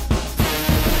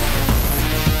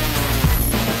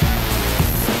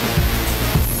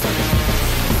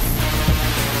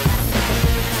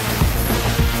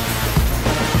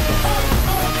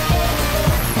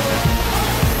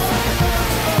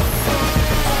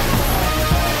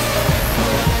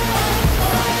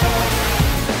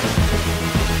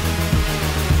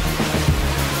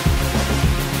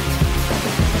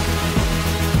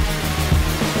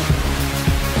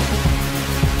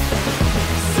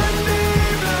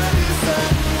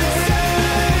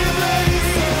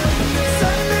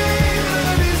 Sunday,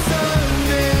 bloody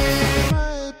Sunday.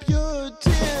 Wipe your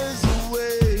tears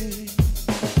away.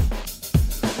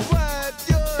 Wipe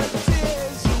your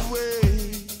tears away.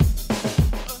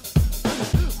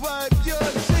 Wipe your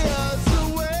tears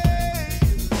away.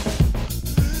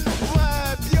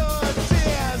 Wipe your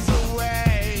tears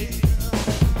away.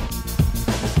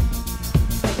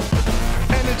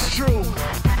 And it's true,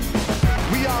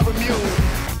 we are immune.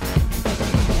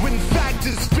 When fact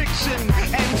is fiction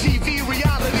and TV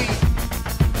reality.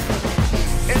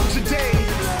 And today,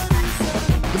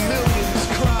 the millions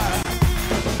cry.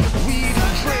 We eat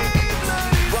and drink,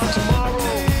 while tomorrow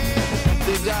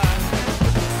they die.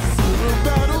 The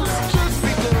battle's just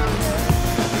begun.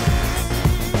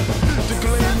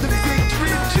 Declare the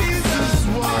victory Jesus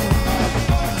won.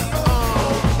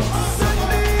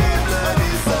 Sunday,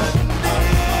 bloody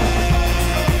Sunday.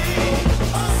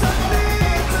 Sunday,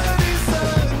 bloody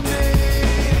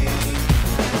Sunday.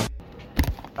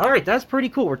 All right, that's pretty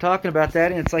cool. We're talking about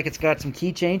that, and it's like it's got some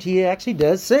key change. He actually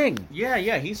does sing.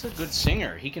 Yeah, he's a good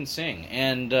singer. He can sing,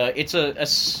 and it's a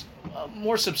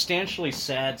more substantially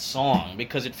sad song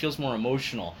because it feels more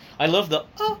emotional. I love the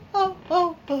oh.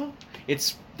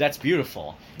 That's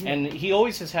beautiful, and he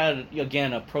always has had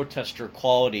again a protester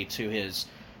quality to his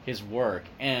work,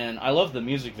 and I love the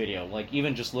music video. Like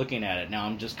even just looking at it now,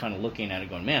 I'm just kind of looking at it,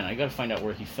 going, man, I got to find out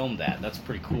where he filmed that. That's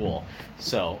pretty cool.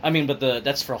 So I mean, but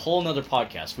that's for a whole nother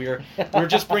podcast. We're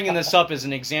just bringing this up as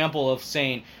an example of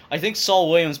saying I think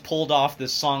Saul Williams pulled off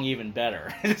this song even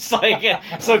better. It's like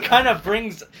so it kind of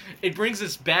brings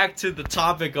us back to the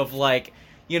topic of like,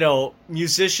 you know,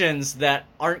 musicians that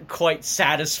aren't quite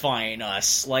satisfying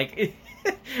us. Like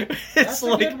it's That's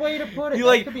like a good way to put it. you That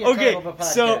like could be a okay, title of a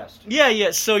so podcast. yeah.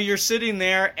 So you're sitting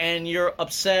there and you're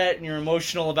upset and you're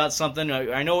emotional about something.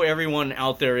 I know everyone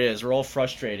out there is. We're all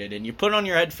frustrated, and you put on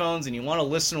your headphones and you want to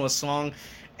listen to a song,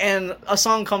 and a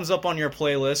song comes up on your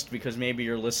playlist because maybe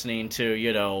you're listening to,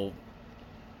 you know,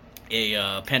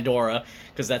 a Pandora,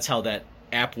 because that's how that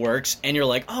app works, and you're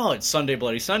like, oh, it's Sunday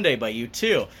Bloody Sunday by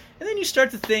U2, and then you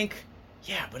start to think,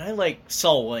 yeah, but I like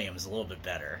Saul Williams a little bit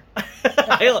better.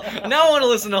 Now I want to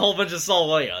listen to a whole bunch of Saul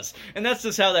Williams. And that's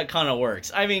just how that kind of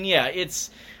works. I mean, yeah, it's,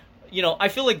 you know, I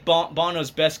feel like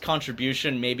Bono's best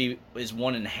contribution maybe is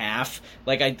 1.5.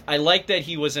 Like, I like that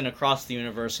he was in Across the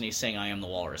Universe and he's saying I Am the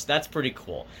Walrus. That's pretty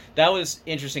cool. That was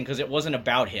interesting because it wasn't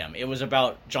about him. It was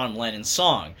about John Lennon's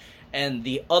song. And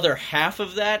the other half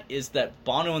of that is that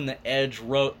Bono and the Edge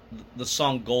wrote the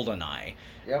song GoldenEye.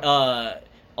 Yep.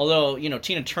 Although, you know,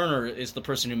 Tina Turner is the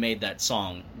person who made that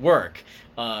song work.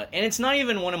 And it's not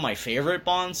even one of my favorite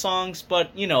Bond songs,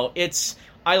 but, you know,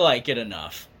 I like it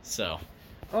enough, so.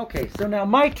 Okay, so now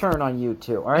my turn on you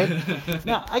two, all right?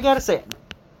 Now, I gotta say,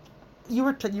 you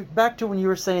were back to when you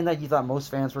were saying that you thought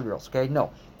most fans were girls, okay?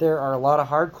 No, there are a lot of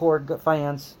hardcore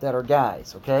fans that are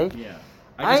guys, okay? Yeah.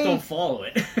 I just don't follow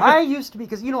it. I used to be,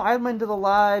 because, you know, I'm into the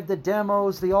live, the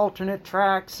demos, the alternate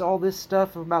tracks, all this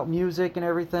stuff about music and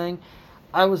everything.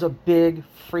 I was a big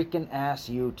freaking ass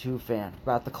U2 fan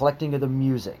about the collecting of the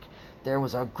music. There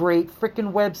was a great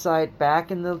freaking website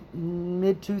back in the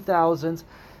mid-2000s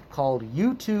called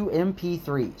U2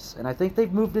 MP3s. And I think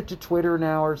they've moved it to Twitter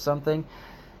now or something.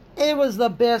 It was the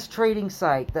best trading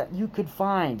site that you could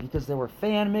find because there were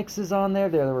fan mixes on there.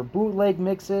 There were bootleg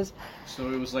mixes. So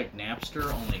it was like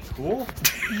Napster, only cool?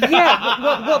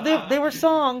 Yeah, well they were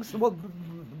songs. Well,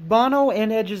 Bono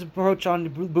and Edge's approach on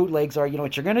bootlegs are, you know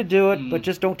what, you're going to do it, but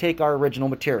just don't take our original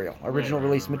material,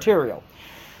 release material.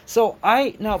 So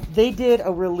now they did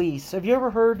a release. Have you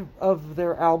ever heard of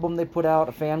their album they put out,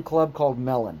 a fan club called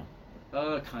Melon?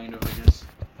 Kind of, I guess.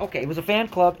 Okay, it was a fan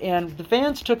club, and the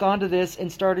fans took onto this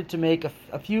and started to make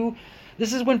a few.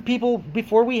 This is when people,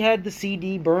 before we had the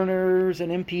CD burners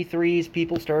and MP3s,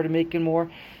 people started making more.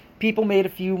 People made a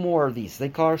few more of these. They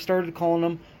started calling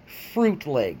them fruit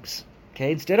legs.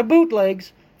 Okay, instead of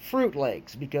bootlegs, fruit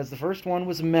legs, because the first one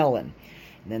was Melon.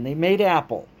 And then they made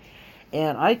Apple.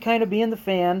 And I kind of being the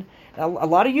fan, a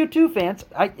lot of U2 fans,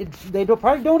 they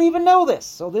probably don't even know this.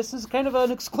 So this is kind of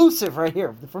an exclusive right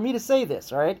here for me to say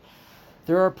this, all right?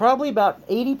 There are probably about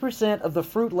 80% of the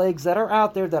fruit legs that are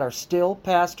out there that are still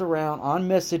passed around on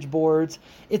message boards.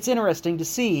 It's interesting to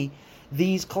see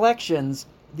these collections,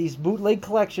 these bootleg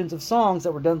collections of songs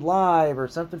that were done live or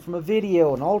something from a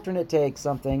video, an alternate take,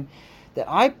 something that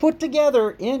I put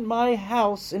together in my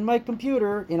house, in my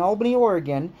computer in Albany,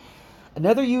 Oregon.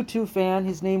 Another U2 fan,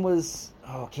 his name was,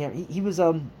 he was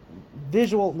one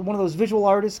of those visual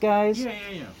artist guys.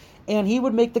 Yeah. And he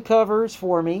would make the covers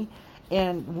for me.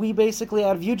 And we basically,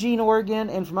 out of Eugene, Oregon,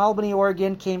 and from Albany,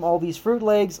 Oregon, came all these fruit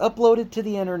legs uploaded to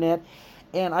the internet.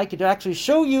 And I could actually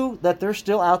show you that they're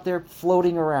still out there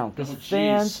floating around. Because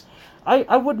fans,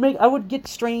 I would get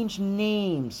strange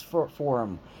names for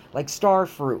them, like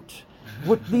Starfruit.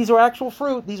 These are actual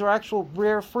fruit. These are actual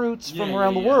rare fruits from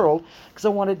around the world. Because I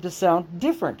wanted to sound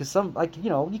different. To some, like, you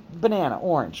know, banana,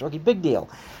 orange. Okay, big deal.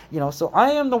 You know, so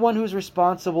I am the one who's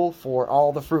responsible for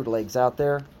all the fruit legs out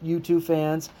there. U2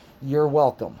 fans, you're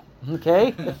welcome.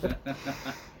 Okay?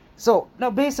 So, now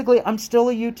basically, I'm still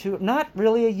a U2, not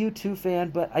really a U2 fan,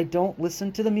 but I don't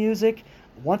listen to the music.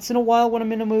 Once in a while when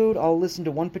I'm in a mood, I'll listen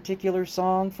to one particular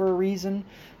song for a reason,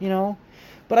 you know.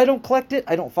 But I don't collect it.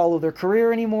 I don't follow their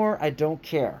career anymore. I don't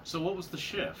care. So what was the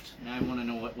shift? Now I want to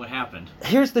know what happened.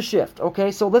 Here's the shift.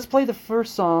 Okay, so let's play the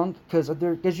first song because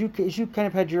as you kind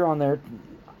of had your on there.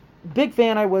 Big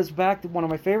fan I was back. One of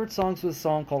my favorite songs was a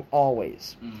song called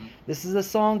Always. Mm-hmm. This is a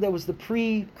song that was the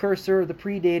precursor, the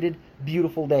predated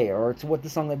Beautiful Day, or it's what the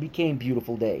song that became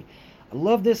Beautiful Day. I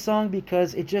love this song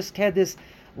because it just had this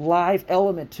live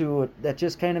element to it that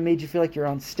just kind of made you feel like you're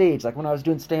on stage, like when I was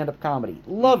doing stand-up comedy.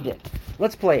 Loved it.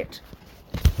 Let's play it.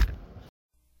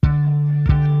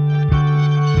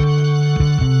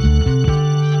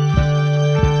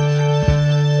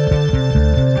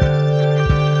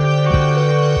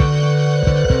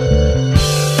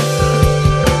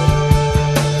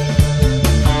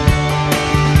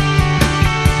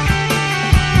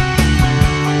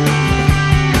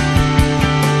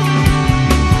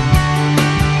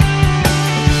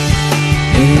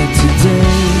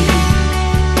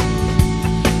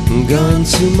 Gone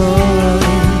tomorrow.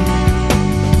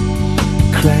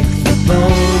 Crack the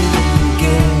bone,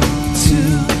 get to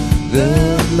the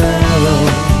marrow.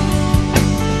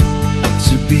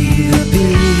 To be the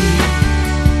bee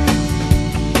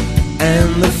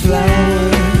and the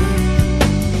flower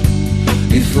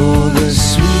before the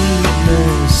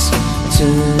sweetness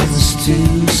turns to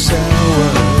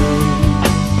sour.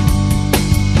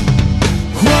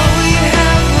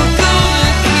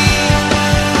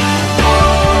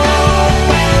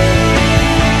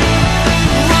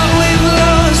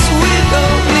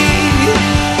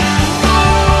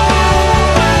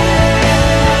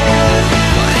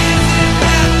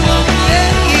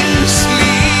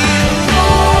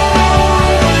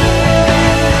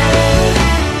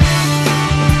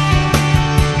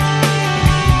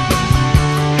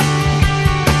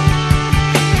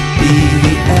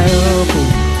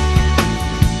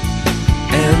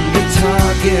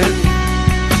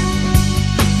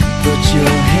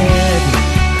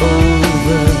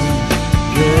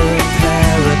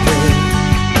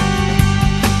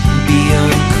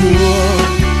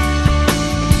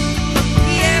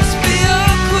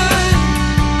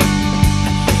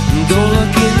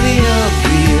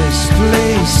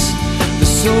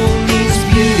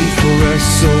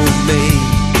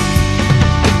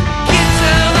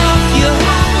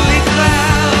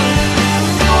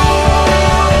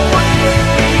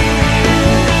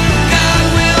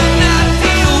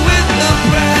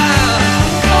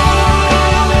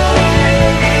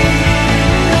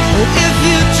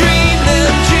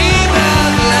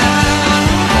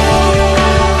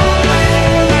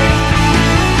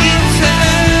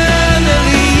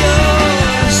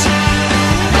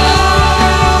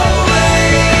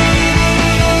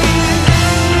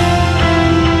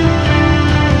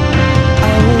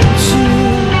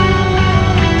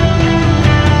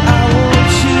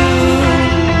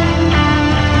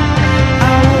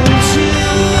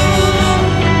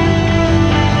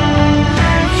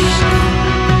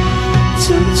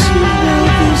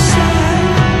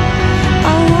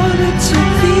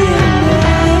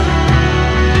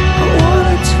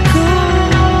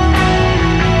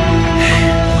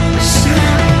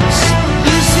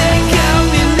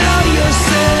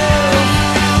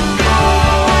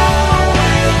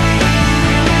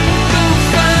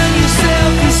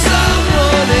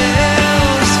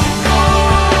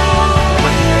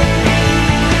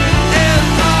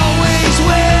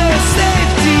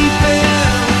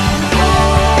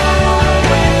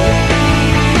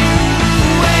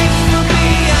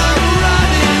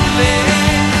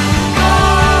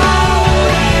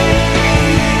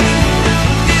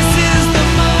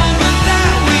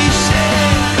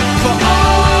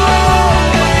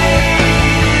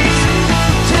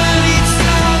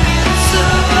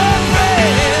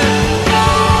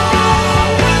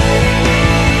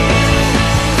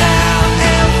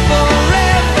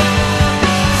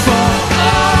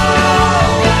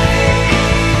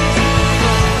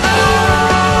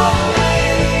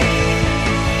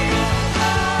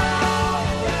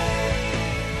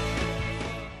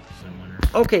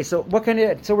 Okay, so what kind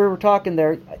of? So we were talking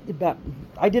there about.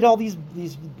 I did all these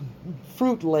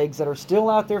fruit legs that are still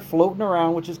out there floating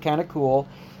around, which is kind of cool.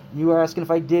 You were asking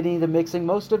if I did any of the mixing.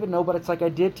 Most of it, no, but it's like I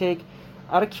did take,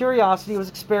 out of curiosity, I was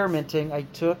experimenting. I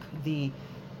took the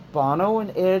Bono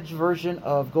and Edge version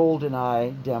of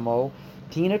GoldenEye demo,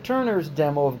 Tina Turner's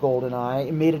demo of GoldenEye,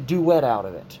 and made a duet out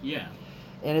of it. Yeah.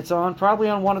 And it's probably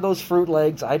on one of those fruit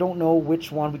legs. I don't know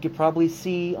which one. We could probably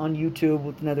see on YouTube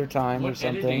with another time or What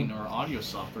something. editing or audio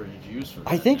software did you use for that?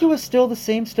 I think it was still the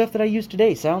same stuff that I use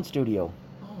today, Sound Studio.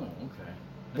 Oh, okay.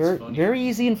 That's Very, funny. very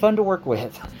easy and fun to work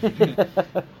with.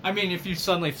 I mean, if you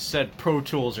suddenly said Pro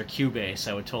Tools or Cubase,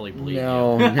 I would totally believe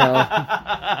No, you. no.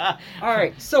 All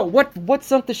right, so what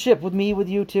sunk the ship with me, with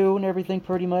you two, and everything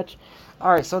pretty much?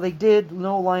 All right, so they did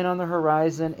No Line on the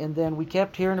Horizon, and then we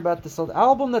kept hearing about this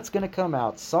album that's going to come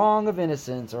out, Song of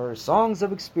Innocence or Songs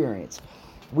of Experience.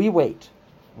 We wait,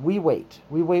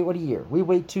 what, a year? We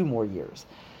wait 2 more years.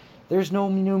 There's no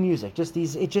new music, just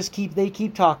these, they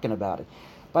keep talking about it.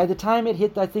 By the time it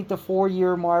hit, I think, the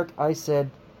 4-year mark, I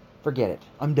said, forget it,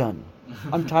 I'm done.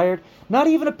 I'm tired. Not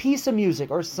even a piece of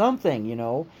music or something, you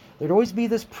know. There'd always be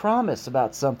this promise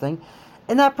about something,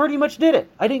 and that pretty much did it.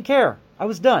 I didn't care. I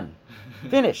was done.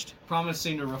 Finished.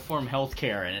 Promising to reform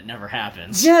healthcare, and it never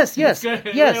happens. Yes. They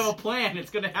have a plan.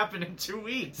 It's going to happen in 2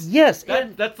 weeks. Yes.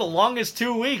 That's the longest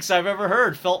 2 weeks I've ever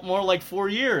heard. Felt more like 4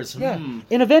 years. Yeah.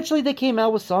 And eventually they came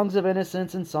out with Songs of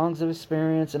Innocence and Songs of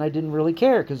Experience, and I didn't really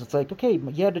care because it's like, okay,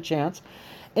 you had a chance.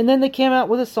 And then they came out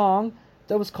with a song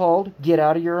that was called Get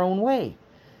Out of Your Own Way.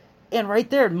 And right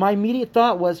there, my immediate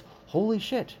thought was, holy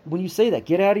shit, when you say that,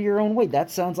 get out of your own way,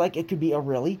 that sounds like it could be a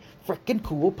really freaking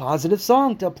cool, positive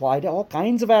song to apply to all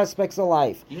kinds of aspects of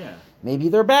life. Yeah. Maybe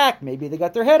they're back. Maybe they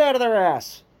got their head out of their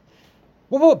ass.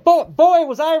 Boy,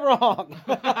 was I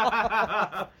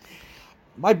wrong.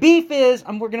 My beef is,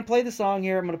 we're going to play the song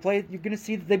here. You're going to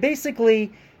see, they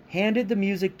basically handed the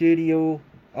music studio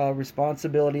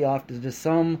responsibility off to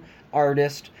some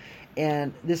artist.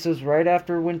 And this was right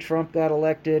after when Trump got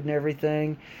elected and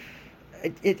everything.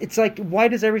 It's like, why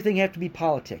does everything have to be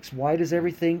politics? Why does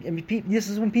everything... I mean, this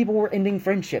is when people were ending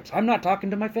friendships. I'm not talking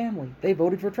to my family. They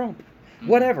voted for Trump.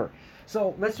 Whatever.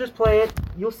 So let's just play it.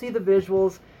 You'll see the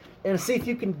visuals and see if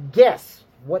you can guess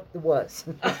what it was.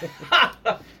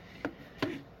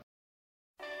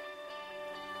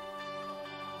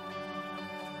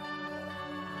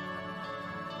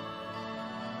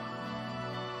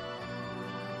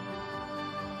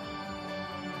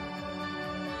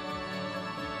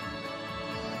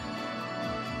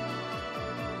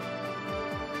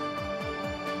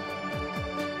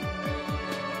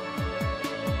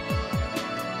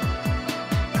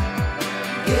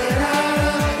 Get out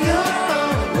of your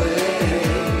own way.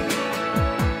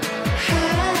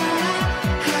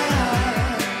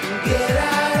 Get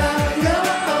out of your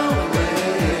own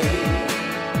way.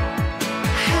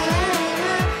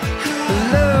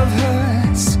 Love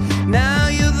hurts. Now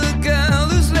you're the girl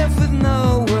who's left with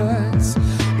no words.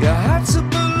 Your heart's a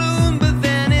balloon, but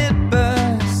then it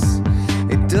bursts.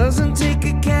 It doesn't take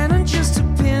a cannon just to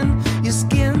pin your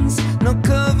skin's no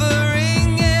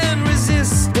covering and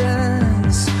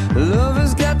resistance. Love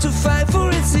has got to fight for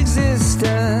its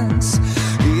existence.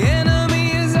 The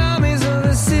enemy is armies of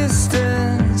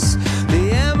assistance. The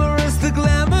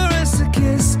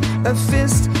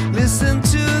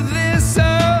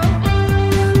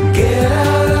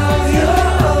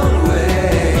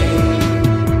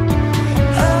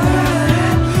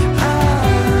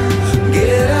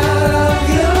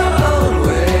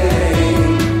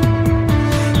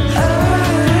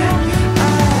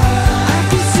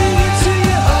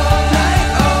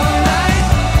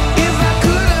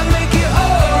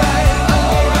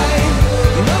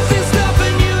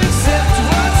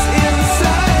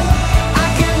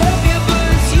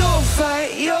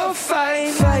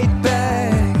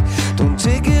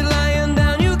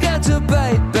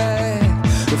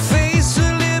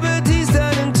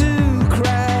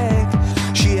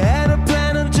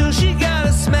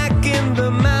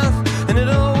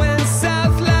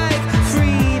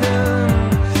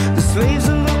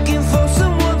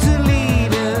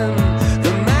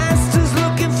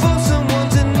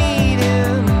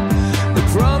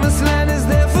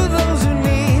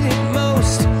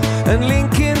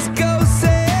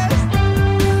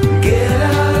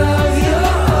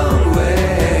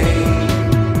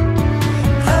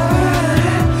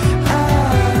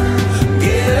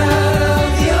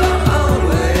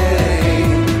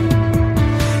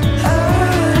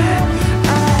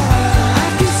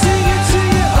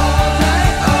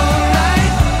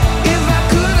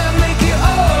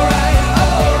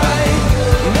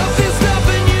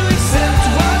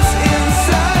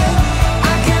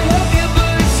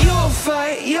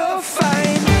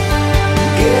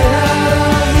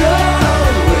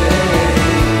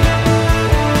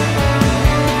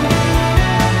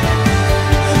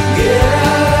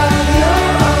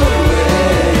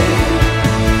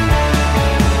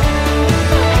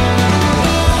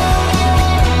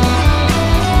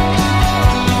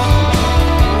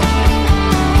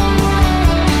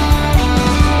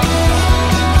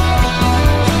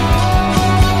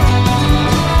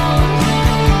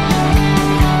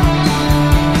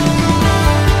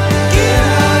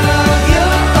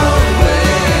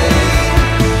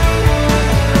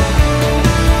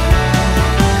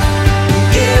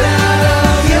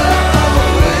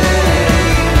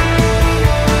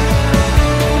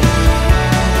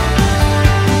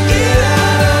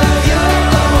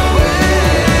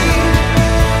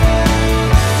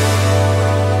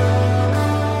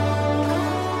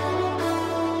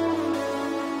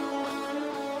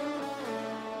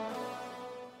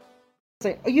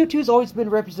say U2's always been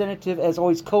representative as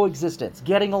always coexistence,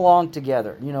 getting along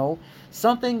together,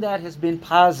 something that has been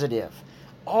positive.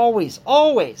 Always.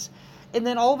 And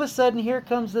then all of a sudden, here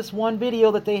comes this one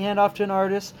video that they hand off to an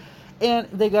artist, and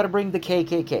they got to bring the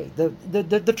KKK,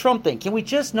 the Trump thing. Can we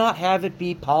just not have it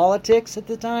be politics at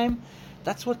the time?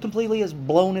 That's what completely has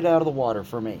blown it out of the water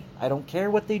for me. I don't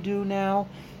care what they do now.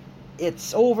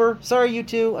 It's over. Sorry,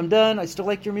 U2. I'm done. I still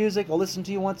like your music. I'll listen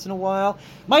to you once in a while.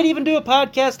 Might even do a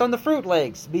podcast on the Fruit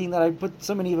Legs, being that I put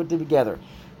so many of them together.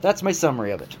 That's my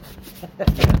summary of it.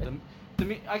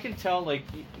 I can tell, like,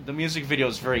 the music video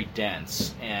is very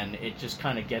dense, and it just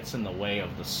kind of gets in the way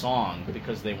of the song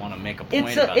because they want to make a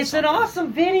point about It's an something.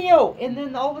 awesome video, and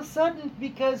then all of a sudden,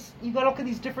 because you got all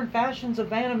these different fashions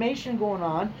of animation going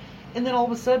on, and then all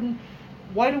of a sudden,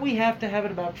 why do we have to have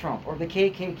it about Trump or the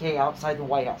KKK outside the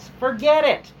White House? Forget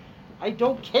it! I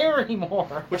don't care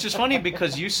anymore. Which is funny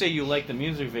because you say you like the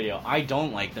music video. I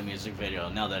don't like the music video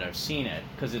now that I've seen it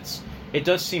because it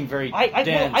does seem very dense.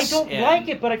 I don't and- like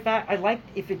it, but I like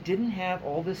if it didn't have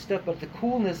all this stuff, but the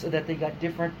coolness of that they got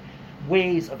different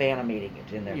ways of animating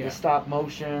it in there. Yeah. The stop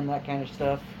motion, that kind of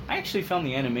stuff. I actually found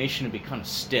the animation to be kind of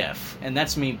stiff, and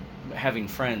that's me having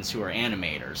friends who are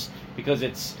animators because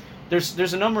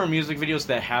there's a number of music videos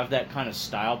that have that kind of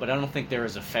style, but I don't think they're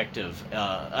as effective.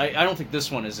 I don't think this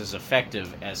one is as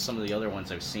effective as some of the other ones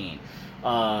I've seen.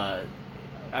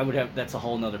 That's a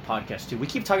whole nother podcast too. We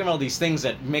keep talking about all these things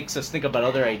that makes us think about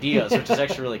other ideas, which is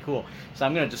actually really cool. So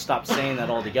I'm going to just stop saying that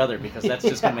altogether because that's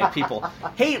just going to make people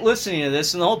hate listening to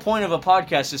this. And the whole point of a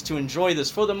podcast is to enjoy this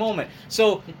for the moment.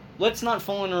 So let's not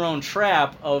fall in our own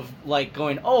trap of like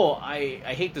going, oh, I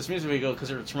hate this music video because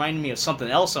it's reminding me of something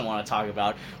else I want to talk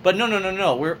about. But no.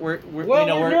 We're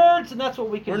nerds, and that's what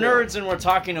we can we're do. nerds, and we're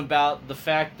talking about the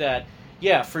fact that,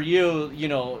 yeah, for you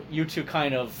two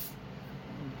kind of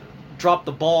dropped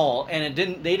the ball, and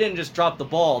they didn't just drop the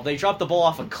ball. They dropped the ball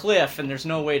off a cliff, and there's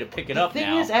no way to pick it up now. The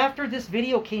thing is, after this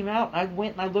video came out, I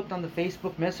went and I looked on the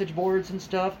Facebook message boards and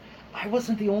stuff. I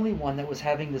wasn't the only one that was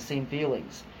having the same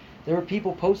feelings. There were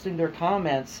people posting their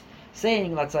comments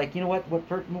saying, that's like, you know what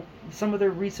some of their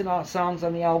recent songs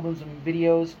on the albums and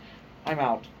videos, I'm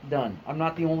out. Done. I'm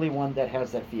not the only one that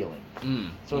has that feeling.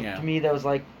 To me, that was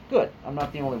like, good. I'm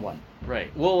not the only one.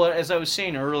 Right. Well, as I was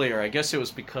saying earlier, I guess it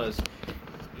was because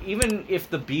even if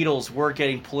the Beatles were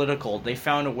getting political, they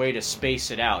found a way to space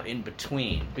it out in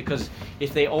between. Because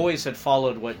if they always had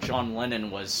followed what John Lennon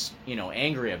was,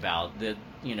 angry about, it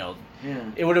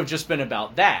would have just been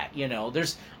about that.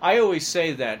 I always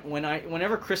say that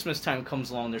whenever Christmas time comes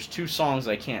along, there's two songs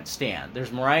I can't stand.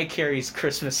 There's Mariah Carey's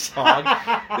Christmas song,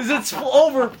 because it's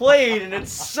overplayed and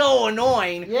it's so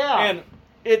annoying. Yeah.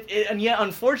 And yet,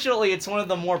 unfortunately, it's one of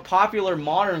the more popular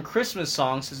modern Christmas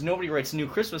songs, because nobody writes new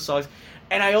Christmas songs.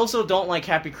 And I also don't like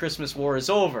Happy Christmas, War is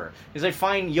Over, because I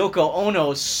find Yoko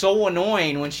Ono so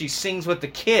annoying when she sings with the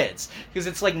kids, because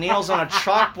it's like nails on a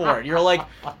chalkboard. You're like,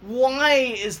 why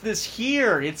is this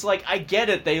here? It's like, I get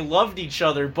it, they loved each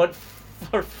other, but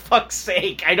for fuck's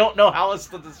sake, I don't know how else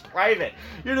to describe it.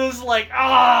 You're just like,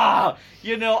 I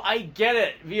get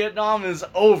it, Vietnam is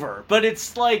over, but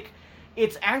it's like,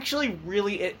 it's actually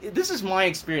really... this is my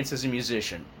experience as a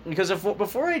musician. Because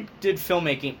before I did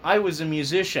filmmaking, I was a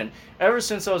musician. Ever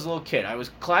since I was a little kid. I was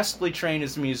classically trained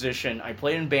as a musician. I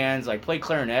played in bands. I played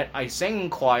clarinet. I sang in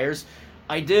choirs.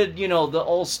 I did, the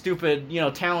old stupid,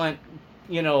 talent,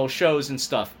 shows and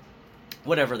stuff.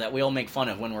 Whatever, that we all make fun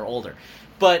of when we're older.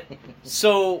 But,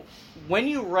 so, when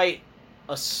you write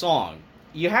a song,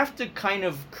 you have to kind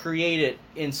of create it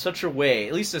in such a way,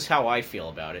 at least that's how I feel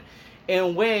about it, in a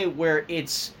way where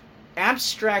it's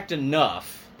abstract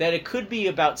enough that it could be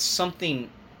about something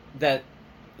that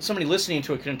somebody listening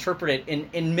to it can interpret it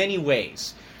in many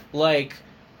ways. Like,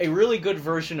 a really good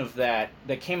version of that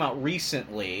came out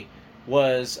recently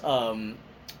was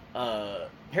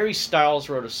Harry Styles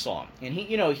wrote a song. And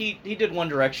he did One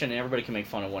Direction, and everybody can make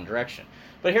fun of One Direction.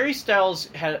 But Harry Styles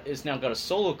has now got a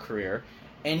solo career,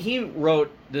 and he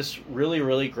wrote this really,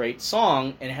 really great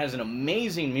song, and has an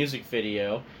amazing music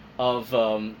video of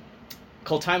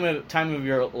called Time of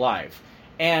Your Life.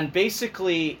 And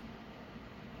basically,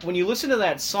 when you listen to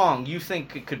that song, you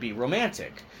think it could be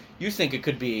romantic. You think it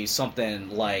could be something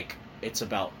like it's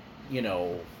about,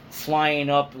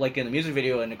 flying up, like in the music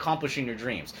video, and accomplishing your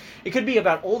dreams. It could be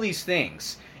about all these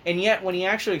things. And yet, when he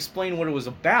actually explained what it was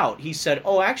about, he said,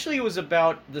 actually it was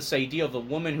about this idea of a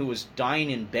woman who was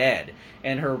dying in bed,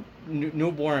 and her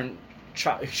newborn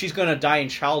child, she's going to die in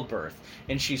childbirth,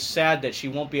 and she's sad that she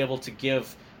won't be able to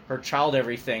give her child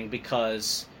everything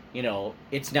because,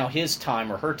 it's now his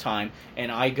time or her time, and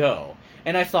I go.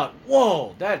 And I thought,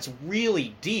 whoa, that's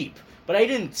really deep. but I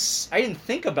didn't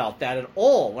think about that at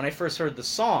all when I first heard the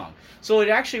song. So it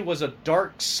actually was a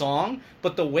dark song,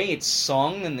 but the way it's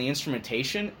sung and the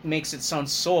instrumentation makes it sound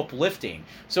so uplifting.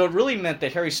 So it really meant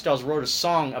that Harry Styles wrote a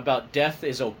song about death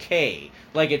is okay.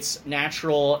 Like, it's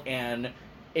natural and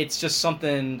it's just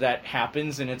something that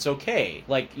happens and it's okay.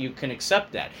 Like, you can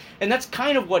accept that. And that's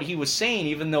kind of what he was saying,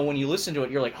 even though when you listen to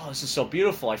it, you're like, oh, this is so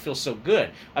beautiful. I feel so good.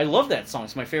 I love that song.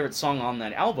 It's my favorite song on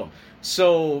that album.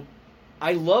 So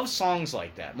I love songs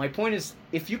like that. My point is,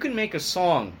 if you can make a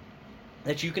song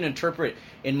that you can interpret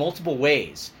in multiple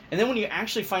ways, and then when you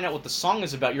actually find out what the song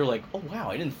is about, you're like, oh,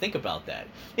 wow, I didn't think about that.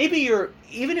 Maybe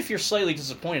even if you're slightly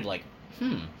disappointed, like,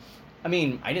 I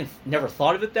mean, I never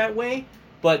thought of it that way,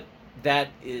 but that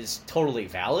is totally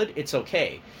valid. It's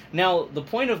okay. Now, the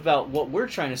point about what we're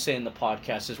trying to say in the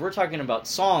podcast is we're talking about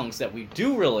songs that we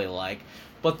do really like,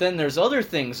 but then there's other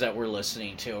things that we're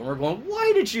listening to, and we're going,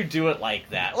 why did you do it like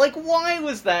that? Like, why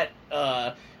was that,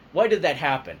 why did that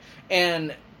happen?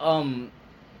 And,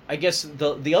 I guess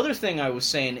the other thing I was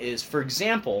saying is, for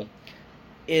example,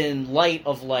 in light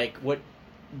of, like, what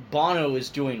Bono is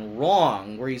doing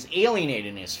wrong, where he's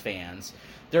alienating his fans,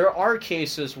 there are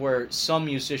cases where some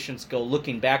musicians go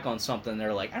looking back on something,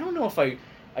 they're like, I don't know if I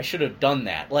should have done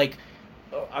that. Like,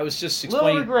 I was just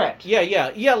explaining... Little regret.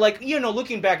 Yeah, like,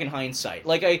 looking back in hindsight.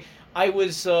 Like, I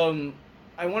was,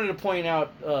 I wanted to point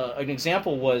out, an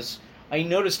example was, I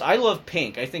noticed, I love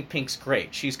Pink. I think Pink's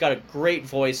great. She's got a great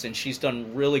voice, and she's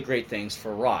done really great things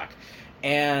for rock.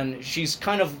 And she's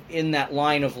kind of in that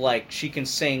line of, like, she can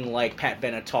sing like Pat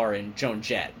Benatar and Joan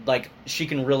Jett. Like, she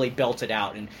can really belt it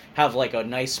out and have, like, a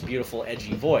nice, beautiful,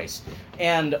 edgy voice.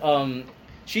 And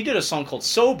she did a song called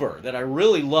Sober that I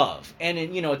really love. And,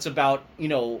 it's about,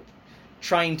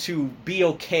 trying to be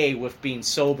okay with being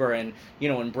sober and,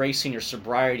 embracing your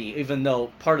sobriety, even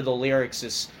though part of the lyrics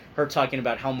is her talking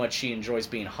about how much she enjoys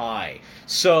being high.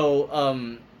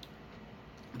 So,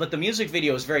 but the music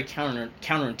video is very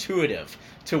counterintuitive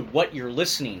to what you're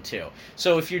listening to.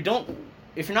 So if you're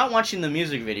not watching the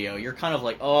music video, you're kind of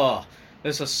like, oh,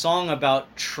 there's a song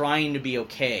about trying to be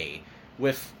okay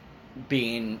with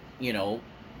being,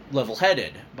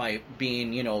 level-headed, by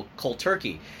being, cold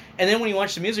turkey. And then when you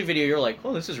watch the music video, you're like,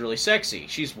 oh, this is really sexy.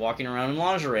 She's walking around in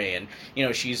lingerie, and,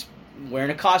 she's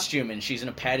wearing a costume, and she's in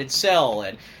a padded cell,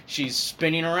 and she's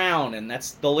spinning around, and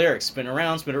that's the lyrics, spin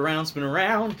around, spin around, spin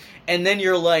around. And then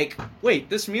you're like, wait,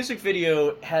 this music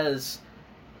video is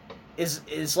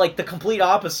like the complete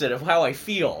opposite of how I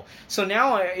feel. So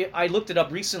now I looked it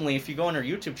up recently. If you go on her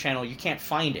YouTube channel, you can't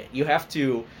find it. You have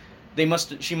to...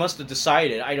 She must have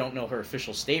decided, I don't know her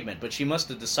official statement, but she must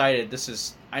have decided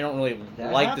I don't really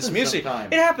like this music.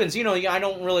 Sometimes. It happens, I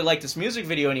don't really like this music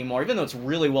video anymore, even though it's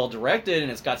really well directed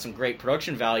and it's got some great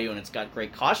production value and it's got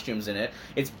great costumes in it.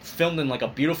 It's filmed in, like, a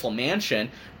beautiful mansion,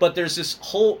 but there's this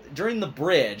whole, during the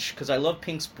bridge, because I love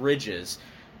Pink's bridges,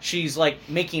 she's, like,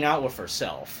 making out with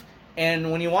herself.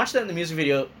 And when you watch that in the music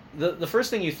video, the first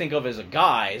thing you think of as a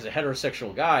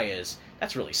heterosexual guy, is,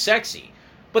 that's really sexy.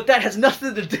 But that has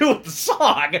nothing to do with the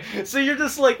song. So you're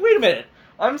just like, wait a minute,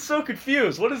 I'm so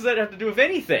confused. What does that have to do with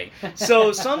anything?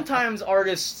 So sometimes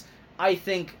artists, I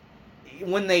think,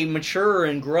 when they mature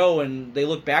and grow and they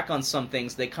look back on some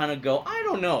things, they kind of go, I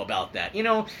don't know about that. It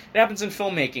happens in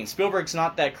filmmaking. Spielberg's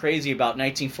not that crazy about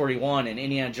 1941 and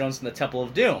Indiana Jones and the Temple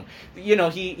of Doom.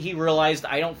 He realized,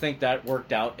 I don't think that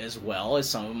worked out as well as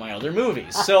some of my other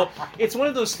movies. So it's one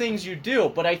of those things you do.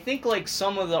 But I think, like,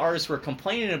 some of the artists we're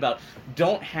complaining about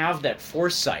don't have that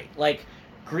foresight. Like,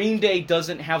 Green Day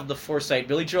doesn't have the foresight.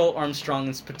 Billy Joe Armstrong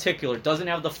in particular doesn't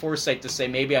have the foresight to say,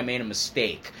 maybe I made a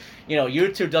mistake.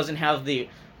 U2 doesn't have the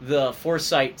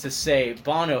foresight to say,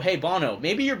 hey Bono,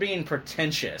 maybe you're being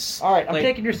pretentious. All right, I'm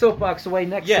taking your soapbox away.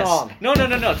 Next song. No,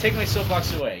 take my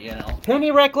soapbox away,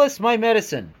 Penny Reckless, My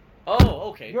Medicine. Oh,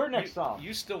 okay. Your next song.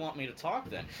 You still want me to talk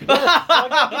then? I'll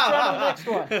get you on the next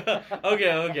one.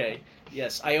 Okay.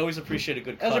 Yes, I always appreciate a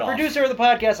good As cutoff. a producer of the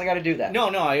podcast, I got to do that.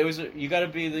 No, you got to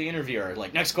be the interviewer.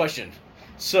 Like, next question.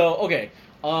 So, okay.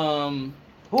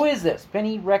 Who is this?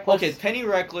 Penny Reckless? Okay, Penny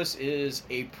Reckless is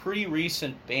a pretty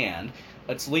recent band.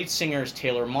 Its lead singer is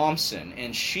Taylor Momsen,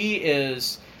 and she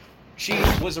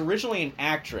was originally an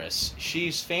actress.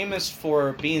 She's famous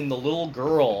for being the little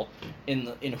girl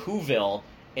in Whoville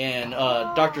and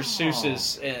Dr.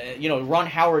 Seuss's, Ron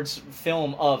Howard's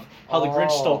film of How the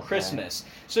Grinch Stole Christmas.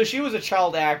 So she was a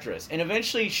child actress, and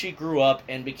eventually she grew up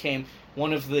and became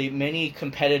one of the many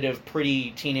competitive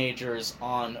pretty teenagers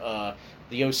on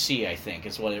the OC, I think,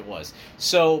 is what it was.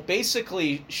 So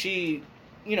basically, she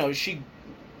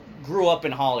grew up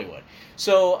in Hollywood.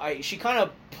 So she kind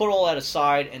of put all that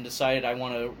aside and decided, I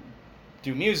want to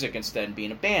do music instead and be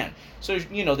in a band. So,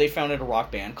 you know, they founded a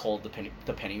rock band called the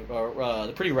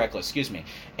Pretty Reckless, excuse me.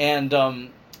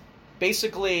 And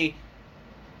basically,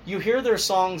 you hear their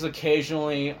songs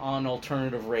occasionally on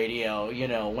alternative radio. You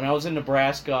know, when I was in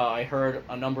Nebraska, I heard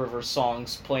a number of her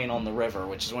songs playing on the River,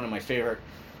 which is one of my favorite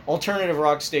alternative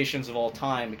rock stations of all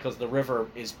time, because the River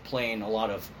is playing a lot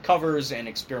of covers and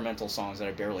experimental songs that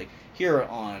I barely hear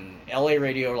on LA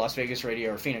radio or Las Vegas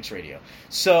radio or Phoenix radio.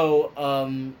 So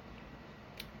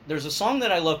there's a song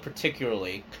that I love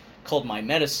particularly called My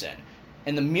Medicine,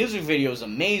 and the music video is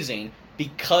amazing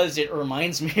because it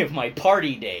reminds me of my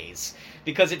party days,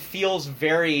 because it feels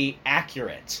very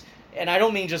accurate. And I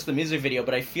don't mean just the music video,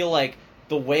 but I feel like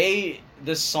the way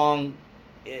this song,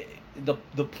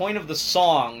 the point of the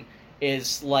song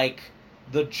is like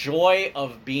the joy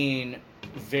of being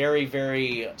very,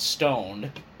 very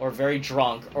stoned or very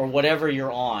drunk or whatever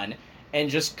you're on, and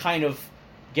just kind of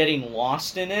getting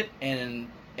lost in it, and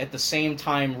at the same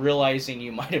time realizing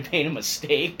you might have made a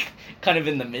mistake kind of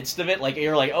in the midst of it. Like,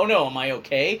 you're like, oh no, am I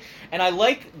okay? And I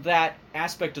like that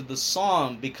aspect of the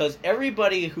song because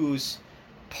everybody who's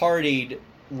partied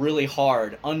really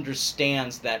hard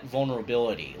understands that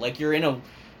vulnerability. Like, you're in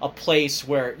a place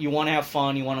where you want to have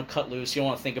fun, you want to cut loose, you don't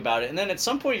want to think about it, and then at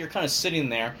some point you're kind of sitting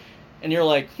there and you're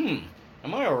like, am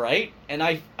I alright? And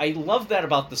I love that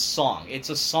about the song. It's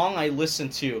a song I listen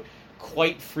to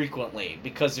quite frequently,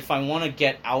 because if I want to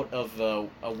get out of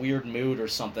a weird mood or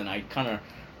something, I kind of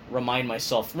remind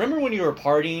myself, remember when you were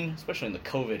partying, especially in the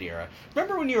COVID era,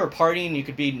 remember when you were partying, you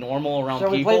could be normal around Shall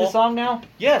people? we play the song now?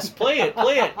 Yes, play it,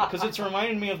 because it's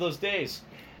reminding me of those days.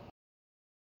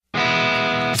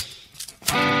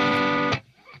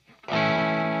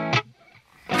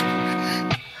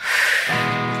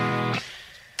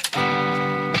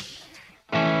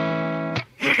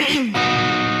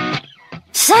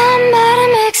 Somebody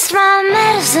mixed my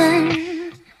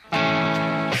medicine.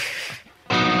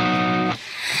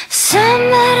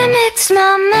 Somebody mixed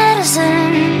my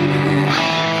medicine.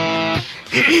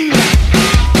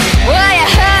 Where you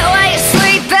hurt, where you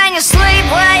sleep, and you sleep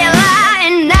where you lie.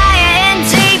 And now you're in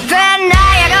deep, and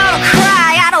now you're gonna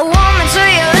cry. Got a woman to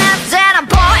your left and a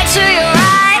boy to your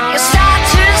right. You start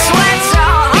to sweat, so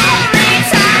hold me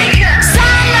tight.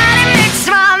 Somebody mixed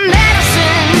my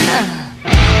medicine.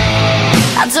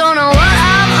 I don't know what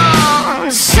I'm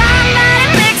on. Somebody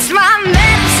mixed my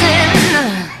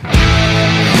medicine.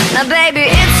 Now baby,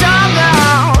 it's all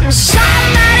gone.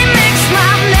 Somebody mixed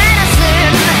my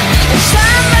medicine. And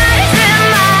somebody's in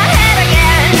my head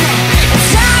again. And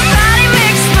somebody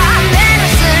mixed my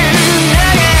medicine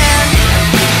again,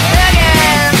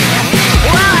 again.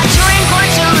 Well, I drink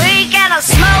what you leak and I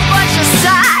smoke what you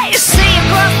sigh. You see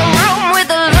across the room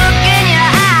with a look in your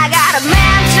eye. Got a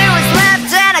man to his left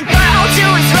and a girl to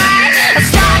his right. I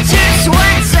start to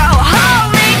sweat, so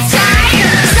hold me tight.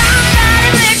 Somebody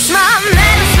mix my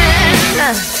medicine.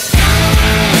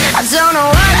 I don't know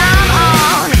what I'm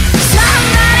on.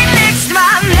 Somebody mixed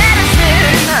my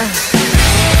medicine.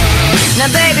 Now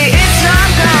baby, it's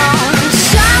all gone.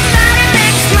 Somebody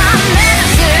mixed my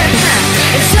medicine.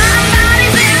 And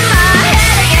somebody's in my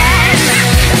head again.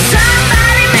 And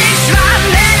somebody mixed my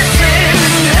medicine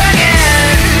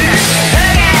again,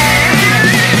 again.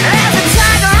 There's a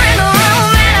tiger in the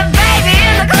room and a baby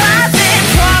in the closet,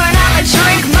 pouring up a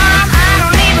drink, mom, I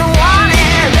don't even want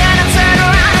it. Then I turn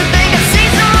around and think I see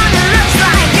someone that looks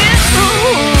like you.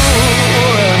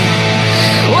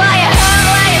 Why you hurt,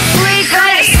 why you sleep, why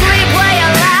you sleep, why you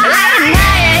lie.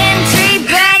 Now you're in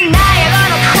deep and now you're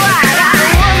gonna cry. Got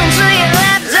a woman to your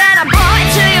left and a boy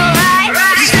to your right.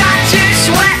 You start to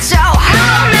sweat, so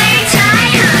hold me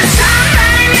tight.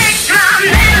 Somebody mix my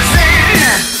medicine. I don't know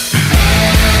what I'm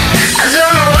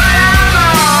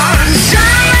on.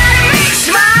 Somebody mix my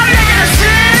medicine.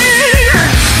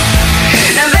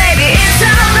 Now baby, it's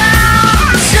all gone.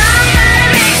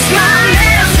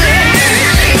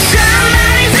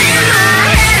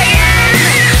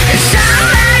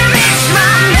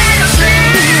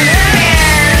 Somebody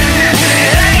mix my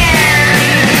medicine.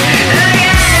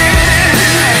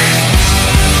 Somebody's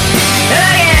in my head again.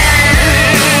 Somebody mix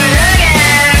my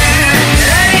medicine again, again,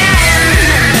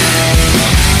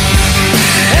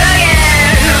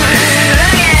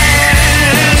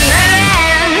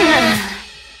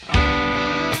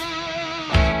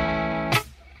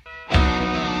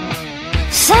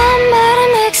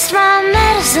 somebody mixed my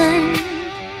medicine.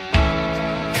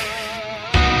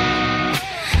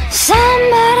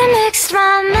 Somebody mixed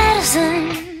my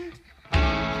medicine.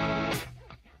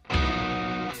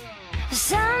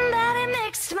 Somebody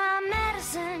mixed my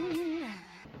medicine.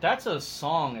 That's a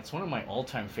song, it's one of my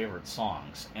all-time favorite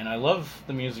songs, and I love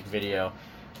the music video.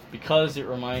 because it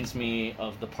reminds me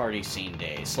of the party scene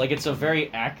days. Like, it's a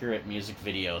very accurate music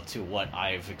video to what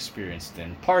I've experienced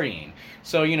in partying.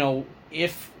 So, you know,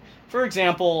 if, for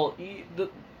example,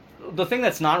 the thing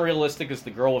that's not realistic is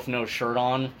the girl with no shirt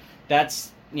on.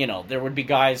 That's, you know, there would be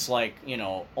guys, like, you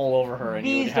know, all over her. And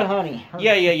Bees to honey.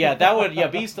 Yeah. That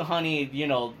would, bees to honey, you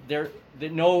know,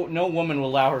 no woman will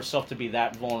allow herself to be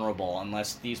that vulnerable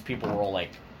unless these people were all,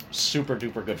 like, super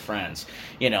duper good friends,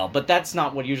 you know. But that's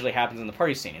not what usually happens in the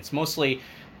party scene. It's mostly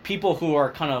people who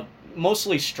are kind of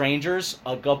mostly strangers.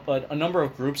 A number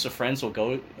of groups of friends will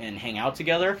go and hang out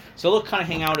together, so they'll kind of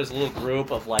hang out as a little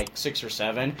group of like 6 or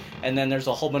 7, and then there's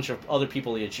a whole bunch of other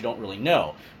people that you don't really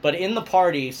know. But in the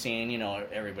party scene, you know,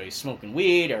 everybody's smoking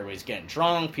weed, everybody's getting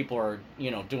drunk, people are,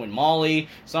 you know, doing Molly,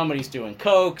 somebody's doing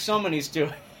coke, somebody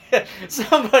over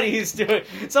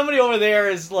there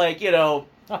is, like, you know,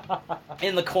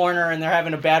 in the corner and they're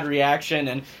having a bad reaction,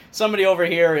 and somebody over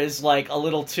here is, like, a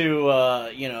little too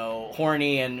you know,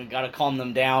 horny, and gotta calm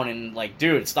them down, and, like,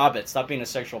 dude, stop being a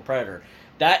sexual predator.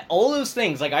 That, all those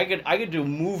things, like, I could do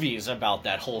movies about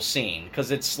that whole scene,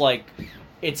 because it's, like,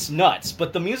 it's nuts.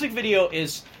 But the music video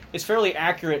is fairly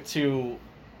accurate to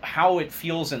how it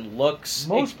feels and looks.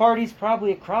 Most parties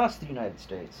probably across the United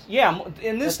States. Yeah,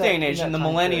 in this day and age, in the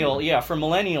millennial, for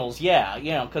millennials, yeah,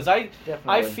 you know, because I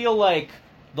feel like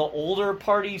the older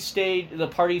party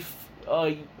the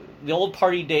old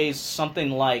party days,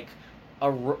 something like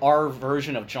our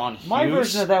version of John Hughes. My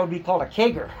version of that would be called a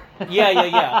kegger.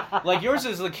 Yeah. Like, yours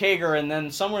is the kegger, and then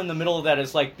somewhere in the middle of that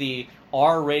is, like, the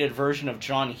R-rated version of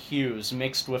John Hughes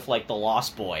mixed with, like, the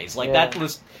Lost Boys. Like, Yeah.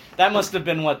 that must have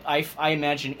been what I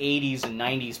imagine 80s and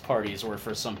 90s parties were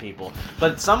for some people.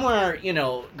 But somewhere, you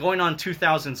know, going on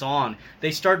 2000s on,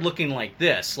 they started looking like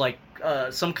this, like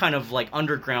some kind of, like,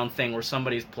 underground thing where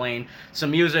somebody's playing some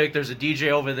music, there's a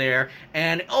DJ over there,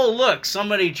 and, oh, look,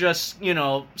 somebody just, you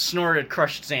know, snorted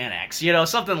crushed Xanax, you know,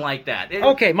 something like that.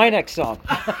 Okay, my next song.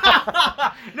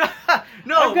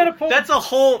 No, I'm gonna that's a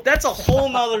whole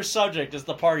nother subject, is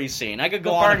the party scene. I could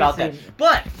go on about that.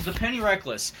 But the Penny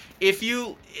Reckless, if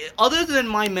you, other than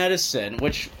My Medicine,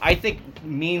 which I think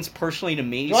means personally to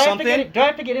me do I have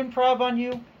to get improv on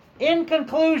you? In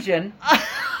conclusion,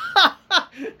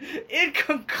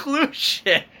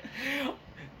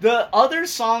 the other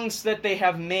songs that they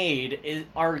have made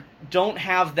don't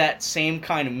have that same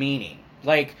kind of meaning.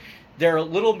 Like, they're a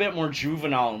little bit more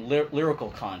juvenile and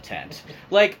lyrical content.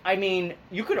 Like, I mean,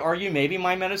 you could argue maybe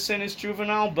My Medicine is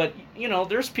juvenile, but, you know,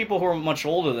 there's people who are much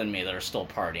older than me that are still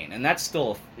partying, and that's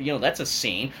still, you know, that's a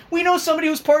scene. We know somebody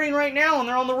who's partying right now, and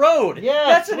they're on the road. Yes,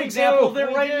 that's an we example do, of it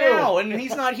we right do. now, and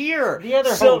he's not here. The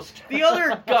other host. The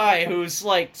other guy who's,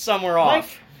 like, somewhere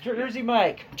off. Jersey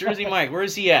Mike. Jersey Mike, where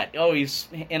is he at? Oh, he's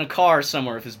in a car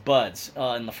somewhere with his buds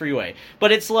in the freeway.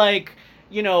 But it's like,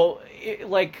 you know,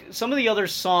 like, some of the other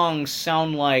songs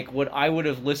sound like what I would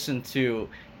have listened to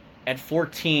at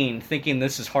 14 thinking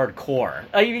this is hardcore.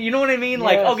 You know what I mean?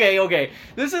 Like, Yes. okay,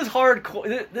 this is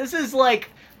hardcore. This is like,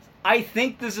 I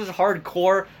think this is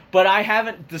hardcore, but I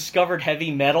haven't discovered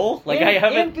heavy metal. Like, I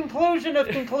haven't... In conclusion of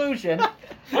conclusion,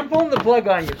 I'm pulling the plug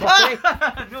on you. Okay?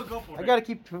 No, go for it. I gotta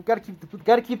keep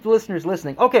the listeners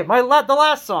listening. Okay, the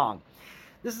last song.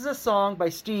 This is a song by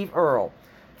Steve Earle.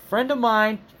 A friend of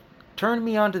mine turned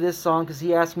me onto this song because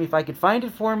he asked me if I could find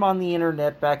it for him on the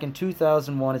internet back in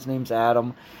 2001. His name's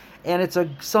Adam, and it's a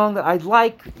song that I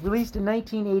like, released in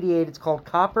 1988. It's called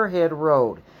Copperhead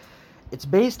Road. It's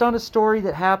based on a story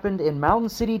that happened in Mountain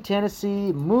City,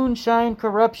 Tennessee. Moonshine,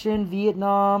 corruption,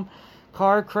 Vietnam,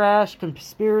 car crash,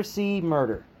 conspiracy,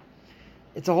 murder.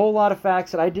 It's a whole lot of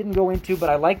facts that I didn't go into, but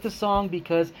I like the song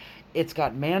because it's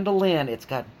got mandolin, it's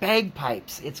got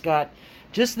bagpipes, it's got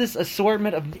just this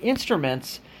assortment of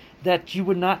instruments that you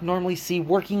would not normally see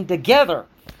working together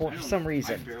for some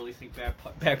reason. I barely think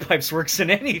bagpipes works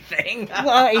in anything.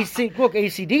 Well,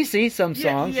 AC/DC, some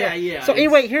songs. Yeah. So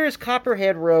anyway, here's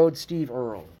Copperhead Road, Steve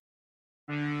Earle.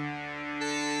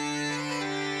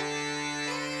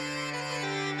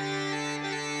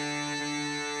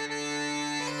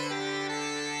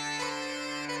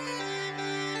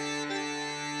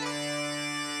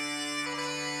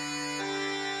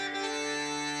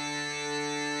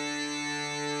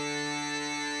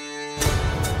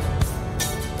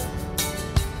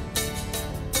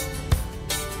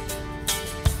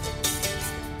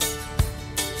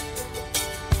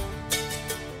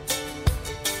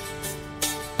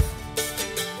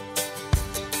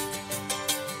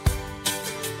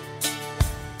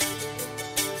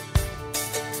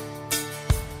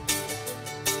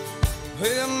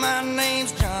 Well, my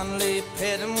name's John Lee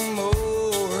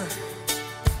Pettimore,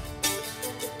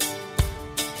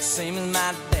 same as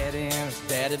my daddy and his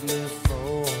daddy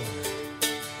before.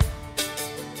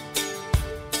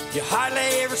 You hardly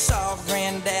ever saw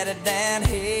Granddaddy down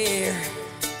here.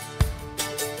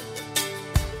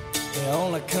 They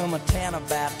only come to town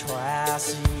about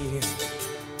twice a year.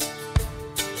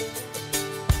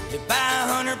 They buy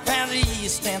 100 pounds of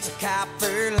yeast and some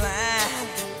copper line.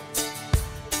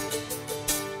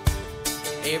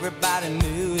 Everybody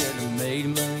knew that it made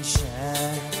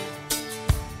moonshine.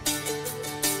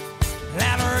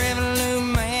 Now the Revenue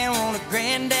man wanted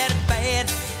Granddaddy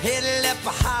bad. Headed up a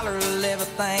holler of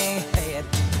everything he had.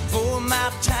 For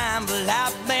my time, but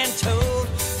I've been told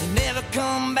you never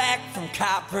come back from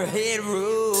Copperhead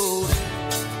Road.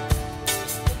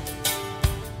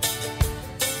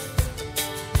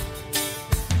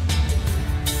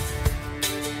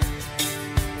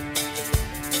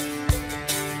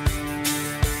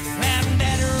 Now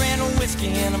Daddy ran a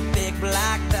whiskey in a big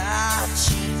black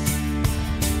Dodge.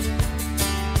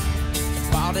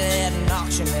 Bought it at an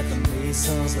auction at the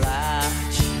Mason's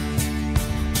Lodge.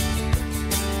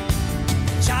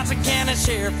 Johnson County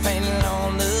Sheriff painted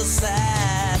on the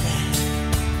side.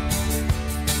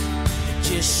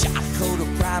 Just shot a coat of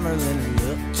primer, then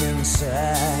looked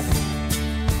inside.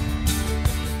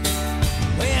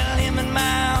 Well, him and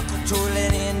my uncle tore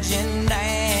that engine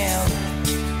down.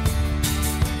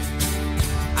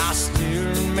 I still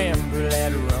remember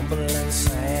that rumbling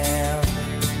sound.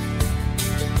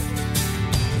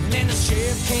 Then the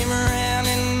sheriff came around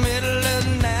in the middle of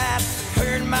the night.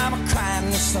 Heard Mama crying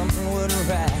that something wasn't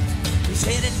right. He's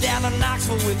headed down to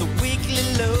Knoxville with a weekly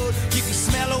load. You can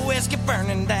smell the whiskey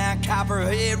burning down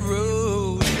Copperhead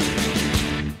Road.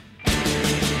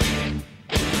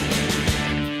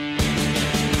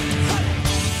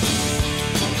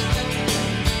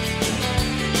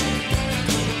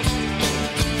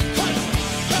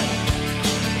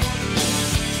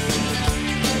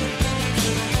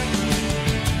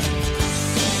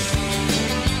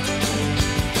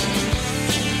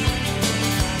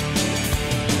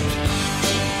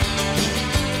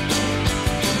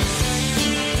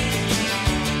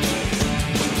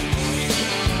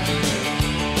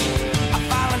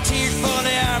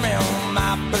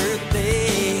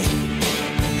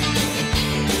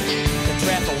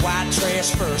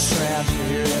 First round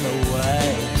here and away.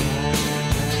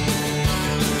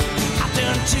 I've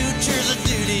done 2 tours of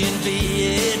duty in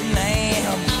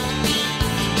Vietnam.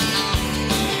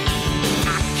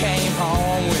 I came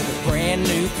home with a brand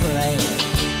new plane.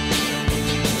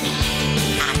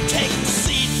 I take the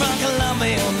seed from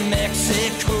Colombia to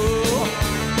Mexico.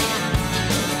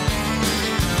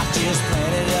 I just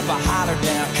planted up a holler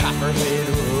down Copperhead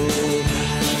Road.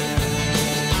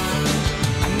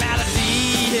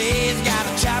 He's got a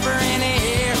chopper in the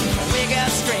air. We got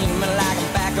screaming like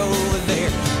I'm back over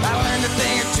there. I learned a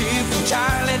thing or two from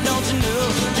Charlie, don't you know?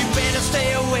 You better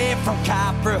stay away from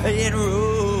Copperhead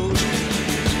Road.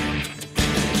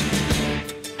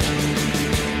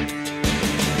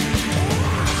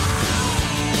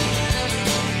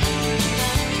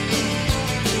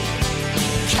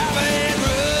 Copperhead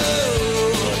Road.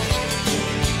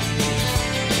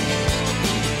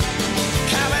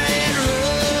 Copperhead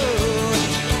Road.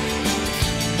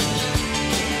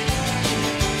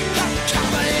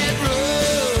 Copperhead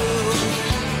Road.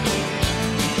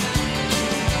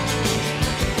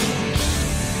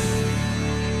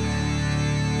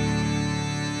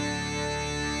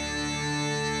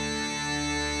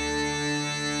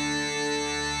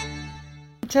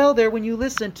 Tell there when you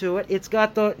listen to it, it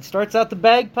starts out the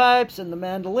bagpipes and the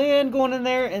mandolin going in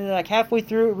there, and then like halfway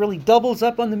through it really doubles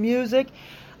up on the music.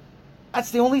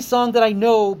 That's the only song that I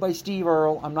know by Steve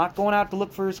Earle. I'm not going out to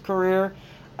look for his career.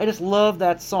 I just love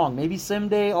that song. Maybe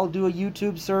someday I'll do a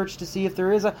YouTube search to see if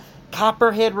there is a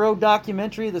Copperhead Road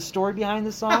documentary, the story behind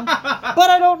the song. But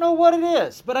I don't know what it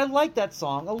is. But I like that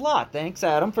song a lot. Thanks,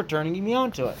 Adam, for turning me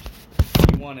on to it.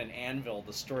 You want an Anvil,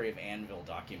 the story of Anvil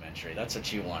documentary. That's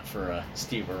what you want for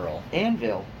Steve Earle.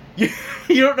 Anvil. You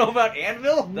don't know about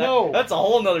Anvil? No. That's a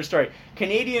whole nother story.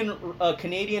 Canadian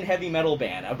heavy metal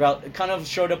band. Kind of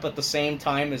showed up at the same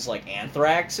time as like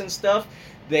Anthrax and stuff.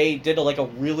 They did a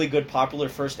really good popular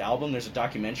first album. There's a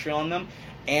documentary on them.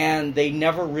 And they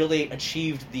never really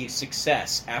achieved the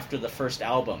success after the first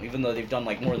album, even though they've done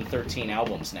more than 13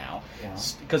 albums now.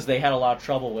 Because they had a lot of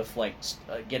trouble with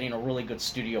getting a really good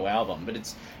studio album.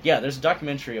 But there's a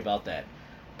documentary about that.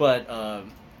 But I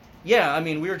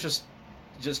mean, we were just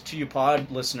to you pod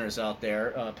listeners out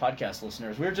there, podcast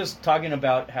listeners, we were just talking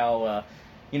about how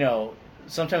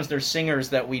sometimes there's singers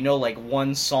that we know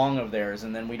one song of theirs,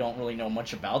 and then we don't really know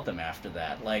much about them after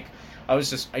that. I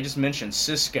just mentioned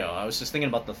Cisco. I was just thinking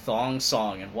about the Thong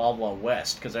Song in Wild Wild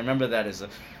West, because I remember that as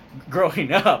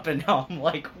growing up, and now I'm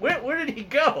like, where did he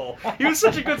go? He was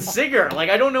such a good singer. Like,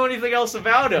 I don't know anything else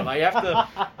about him. I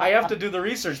have to do the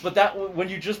research. But that, when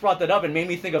you just brought that up, it made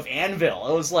me think of Anvil.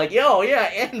 I was like, yo, yeah,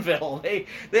 Anvil. They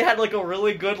had like a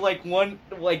really good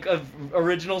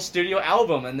original studio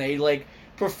album, and they like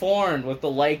performed with the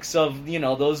likes of, you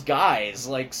know, those guys.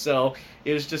 Like, so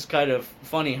it was just kind of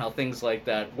funny how things like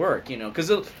that work, you know, because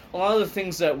a lot of the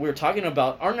things that we're talking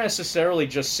about aren't necessarily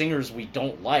just singers we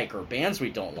don't like or bands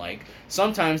we don't like.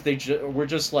 Sometimes we're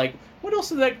just like, what else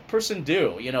did that person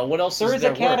do? You know, what else There is is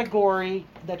their a category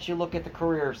that you look at the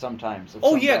career sometimes. of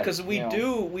Oh yeah, somebody, because we you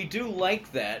know. do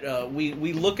like that. We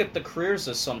look at the careers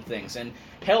of some things, and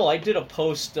hell, I did a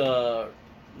post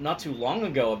not too long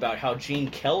ago about how Gene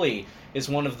Kelly is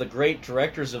one of the great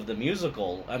directors of the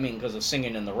musical. I mean, because of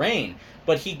Singing in the Rain,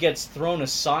 but he gets thrown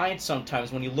aside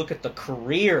sometimes when you look at the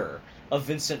career of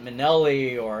Vincent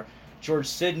Minnelli or George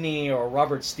Sidney or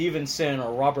Robert Stevenson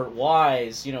or Robert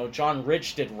Wise. You know, John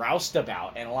Rich did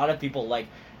Roustabout, and a lot of people like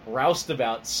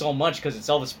Roustabout so much because it's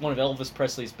one of Elvis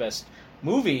Presley's best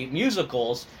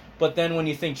musicals. But then when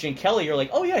you think Gene Kelly, you're like,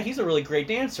 oh yeah, he's a really great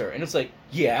dancer. And it's like,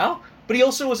 yeah, but he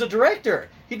also was a director.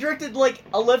 He directed like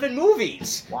 11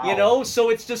 movies, Wow. you know? So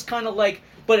it's just kind of like,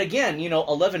 but again, you know,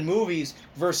 11 movies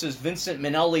versus Vincent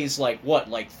Minnelli's like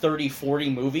 30, 40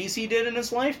 movies he did in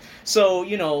his life. So,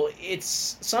 you know,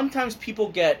 it's sometimes people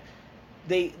get,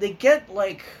 they get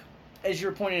like, as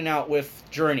you're pointing out with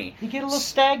Journey. You get a little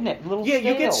stagnant, a little Yeah,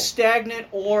 stale. you get stagnant,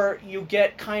 or you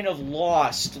get kind of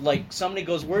lost. Like, somebody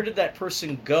goes, where did that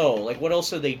person go? Like, what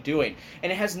else are they doing?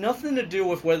 And it has nothing to do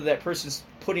with whether that person's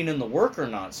putting in the work or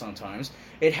not sometimes.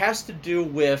 It has to do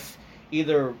with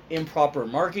either improper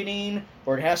marketing,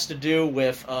 or it has to do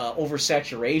with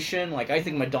oversaturation. Like, I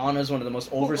think Madonna's one of the most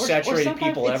oversaturated sometimes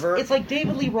people ever. It's like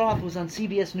David Lee Roth was on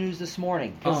CBS News this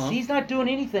morning. Because Uh-huh. he's not doing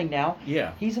anything now.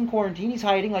 Yeah. He's in quarantine. He's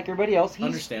hiding like everybody else.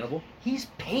 Understandable. He's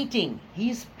painting.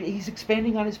 He's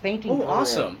expanding on his painting Oh, career.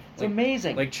 awesome. It's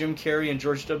amazing. Like Jim Carrey and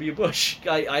George W. Bush.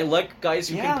 I like guys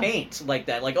who Yeah. can paint like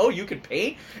that. Like, oh, you could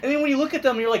paint? And then when you look at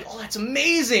them, you're like, oh, that's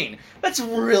amazing. That's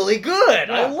really good.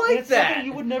 I Yeah, and like it's that. something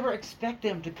you would never expect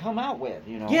them to come out with,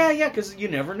 you know? Yeah, because you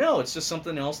never know. It's just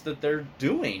something else that they're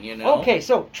doing, you know? Okay,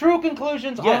 so true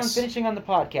conclusions Yes. on finishing on the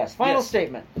podcast. Final Yes.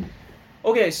 statement.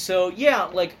 Okay, so yeah,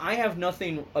 like I have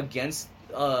nothing against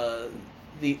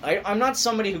I'm not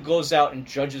somebody who goes out and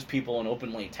judges people and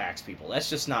openly attacks people. That's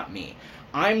just not me.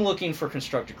 I'm looking for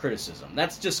constructive criticism.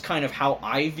 That's just kind of how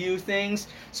I view things.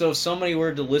 So if somebody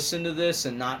were to listen to this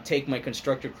and not take my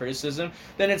constructive criticism,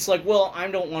 then it's like, well, I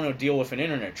don't want to deal with an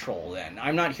internet troll then.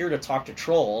 I'm not here to talk to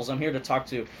trolls. I'm here to talk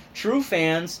to true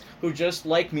fans who just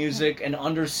like music and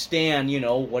understand, you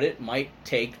know, what it might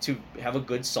take to have a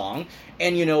good song.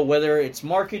 And, you know, whether it's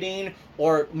marketing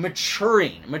or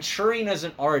maturing as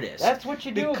an artist. That's what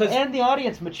you do, Because- and the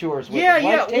audience matures with Yeah, it.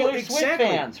 Like yeah, Taylor well, Swift exactly.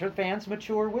 fans. Her fans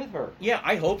mature with her. Yeah,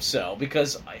 I hope so,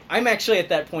 because I'm actually at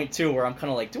that point, too, where I'm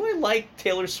kind of like, do I like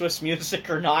Taylor Swift's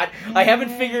music or not? I haven't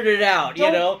figured it out,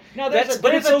 you know? No, but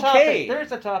there's it's a okay. Topic.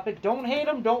 There's a topic. Don't hate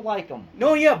them, don't like them.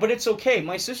 No, yeah, but it's okay.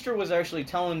 My sister was actually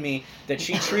telling me that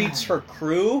she treats her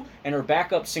crew and her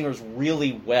backup singers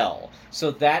really well. So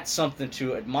that's something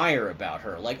to admire about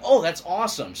her. Like, oh, that's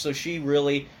awesome. So she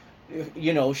really,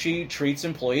 you know, she treats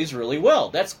employees really well.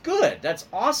 That's good. That's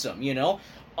awesome, you know?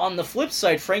 On the flip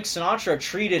side, Frank Sinatra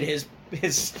treated his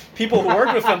people who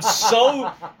worked with him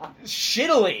so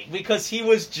shittily because he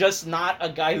was just not a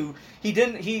guy who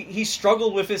he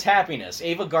struggled with his happiness.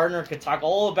 Ava Gardner could talk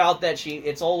all about that.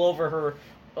 It's all over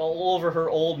her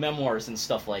old memoirs and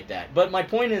stuff like that. But my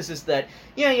point is that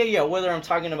yeah, whether I'm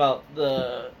talking about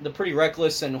the Pretty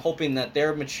Reckless and hoping that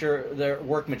their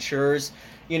work matures,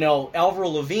 you know,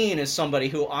 Avril Lavigne is somebody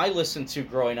who I listened to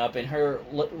growing up, and her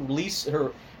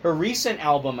recent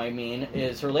album,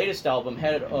 is her latest album,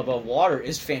 Head Above Water,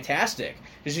 is fantastic.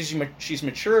 She's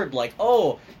matured, like,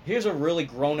 oh, here's a really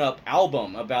grown-up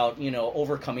album about, you know,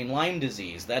 overcoming Lyme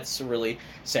disease. That's a really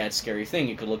sad, scary thing.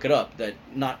 You could look it up. That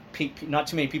not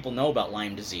too many people know about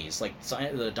Lyme disease. Like,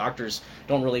 the doctors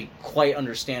don't really quite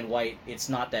understand why it's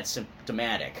not that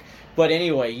symptomatic. But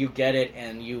anyway, you get it,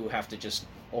 and you have to just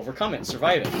overcome it and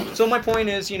survive it. So my point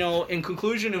is, you know, in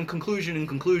conclusion, is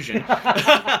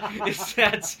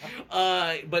that,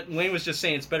 but Wayne was just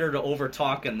saying it's better to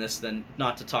over-talk in this than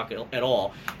not to talk at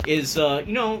all, is,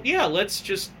 you know, yeah, let's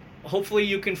just, hopefully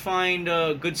you can find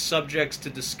good subjects to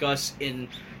discuss in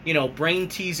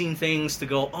brain-teasing things to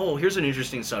go, oh, here's an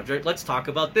interesting subject, let's talk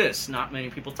about this. Not many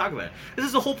people talk about it. This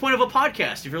is the whole point of a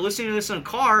podcast. If you're listening to this in a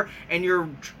car and you're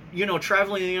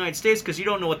traveling in the United States because you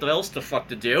don't know what else the fuck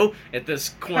to do at this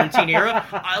quarantine era,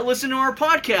 listen to our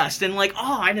podcast and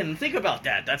I didn't think about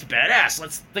that. That's badass.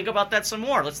 Let's think about that some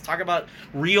more. Let's talk about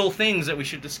real things that we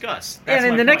should discuss. That's And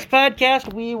in my the next point.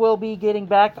 podcast, we will be getting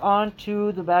back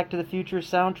onto the Back to the Future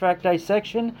soundtrack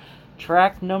dissection,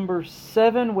 track number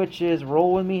 7, which is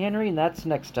Roll With Me, Henry, and that's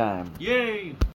next time. Yay!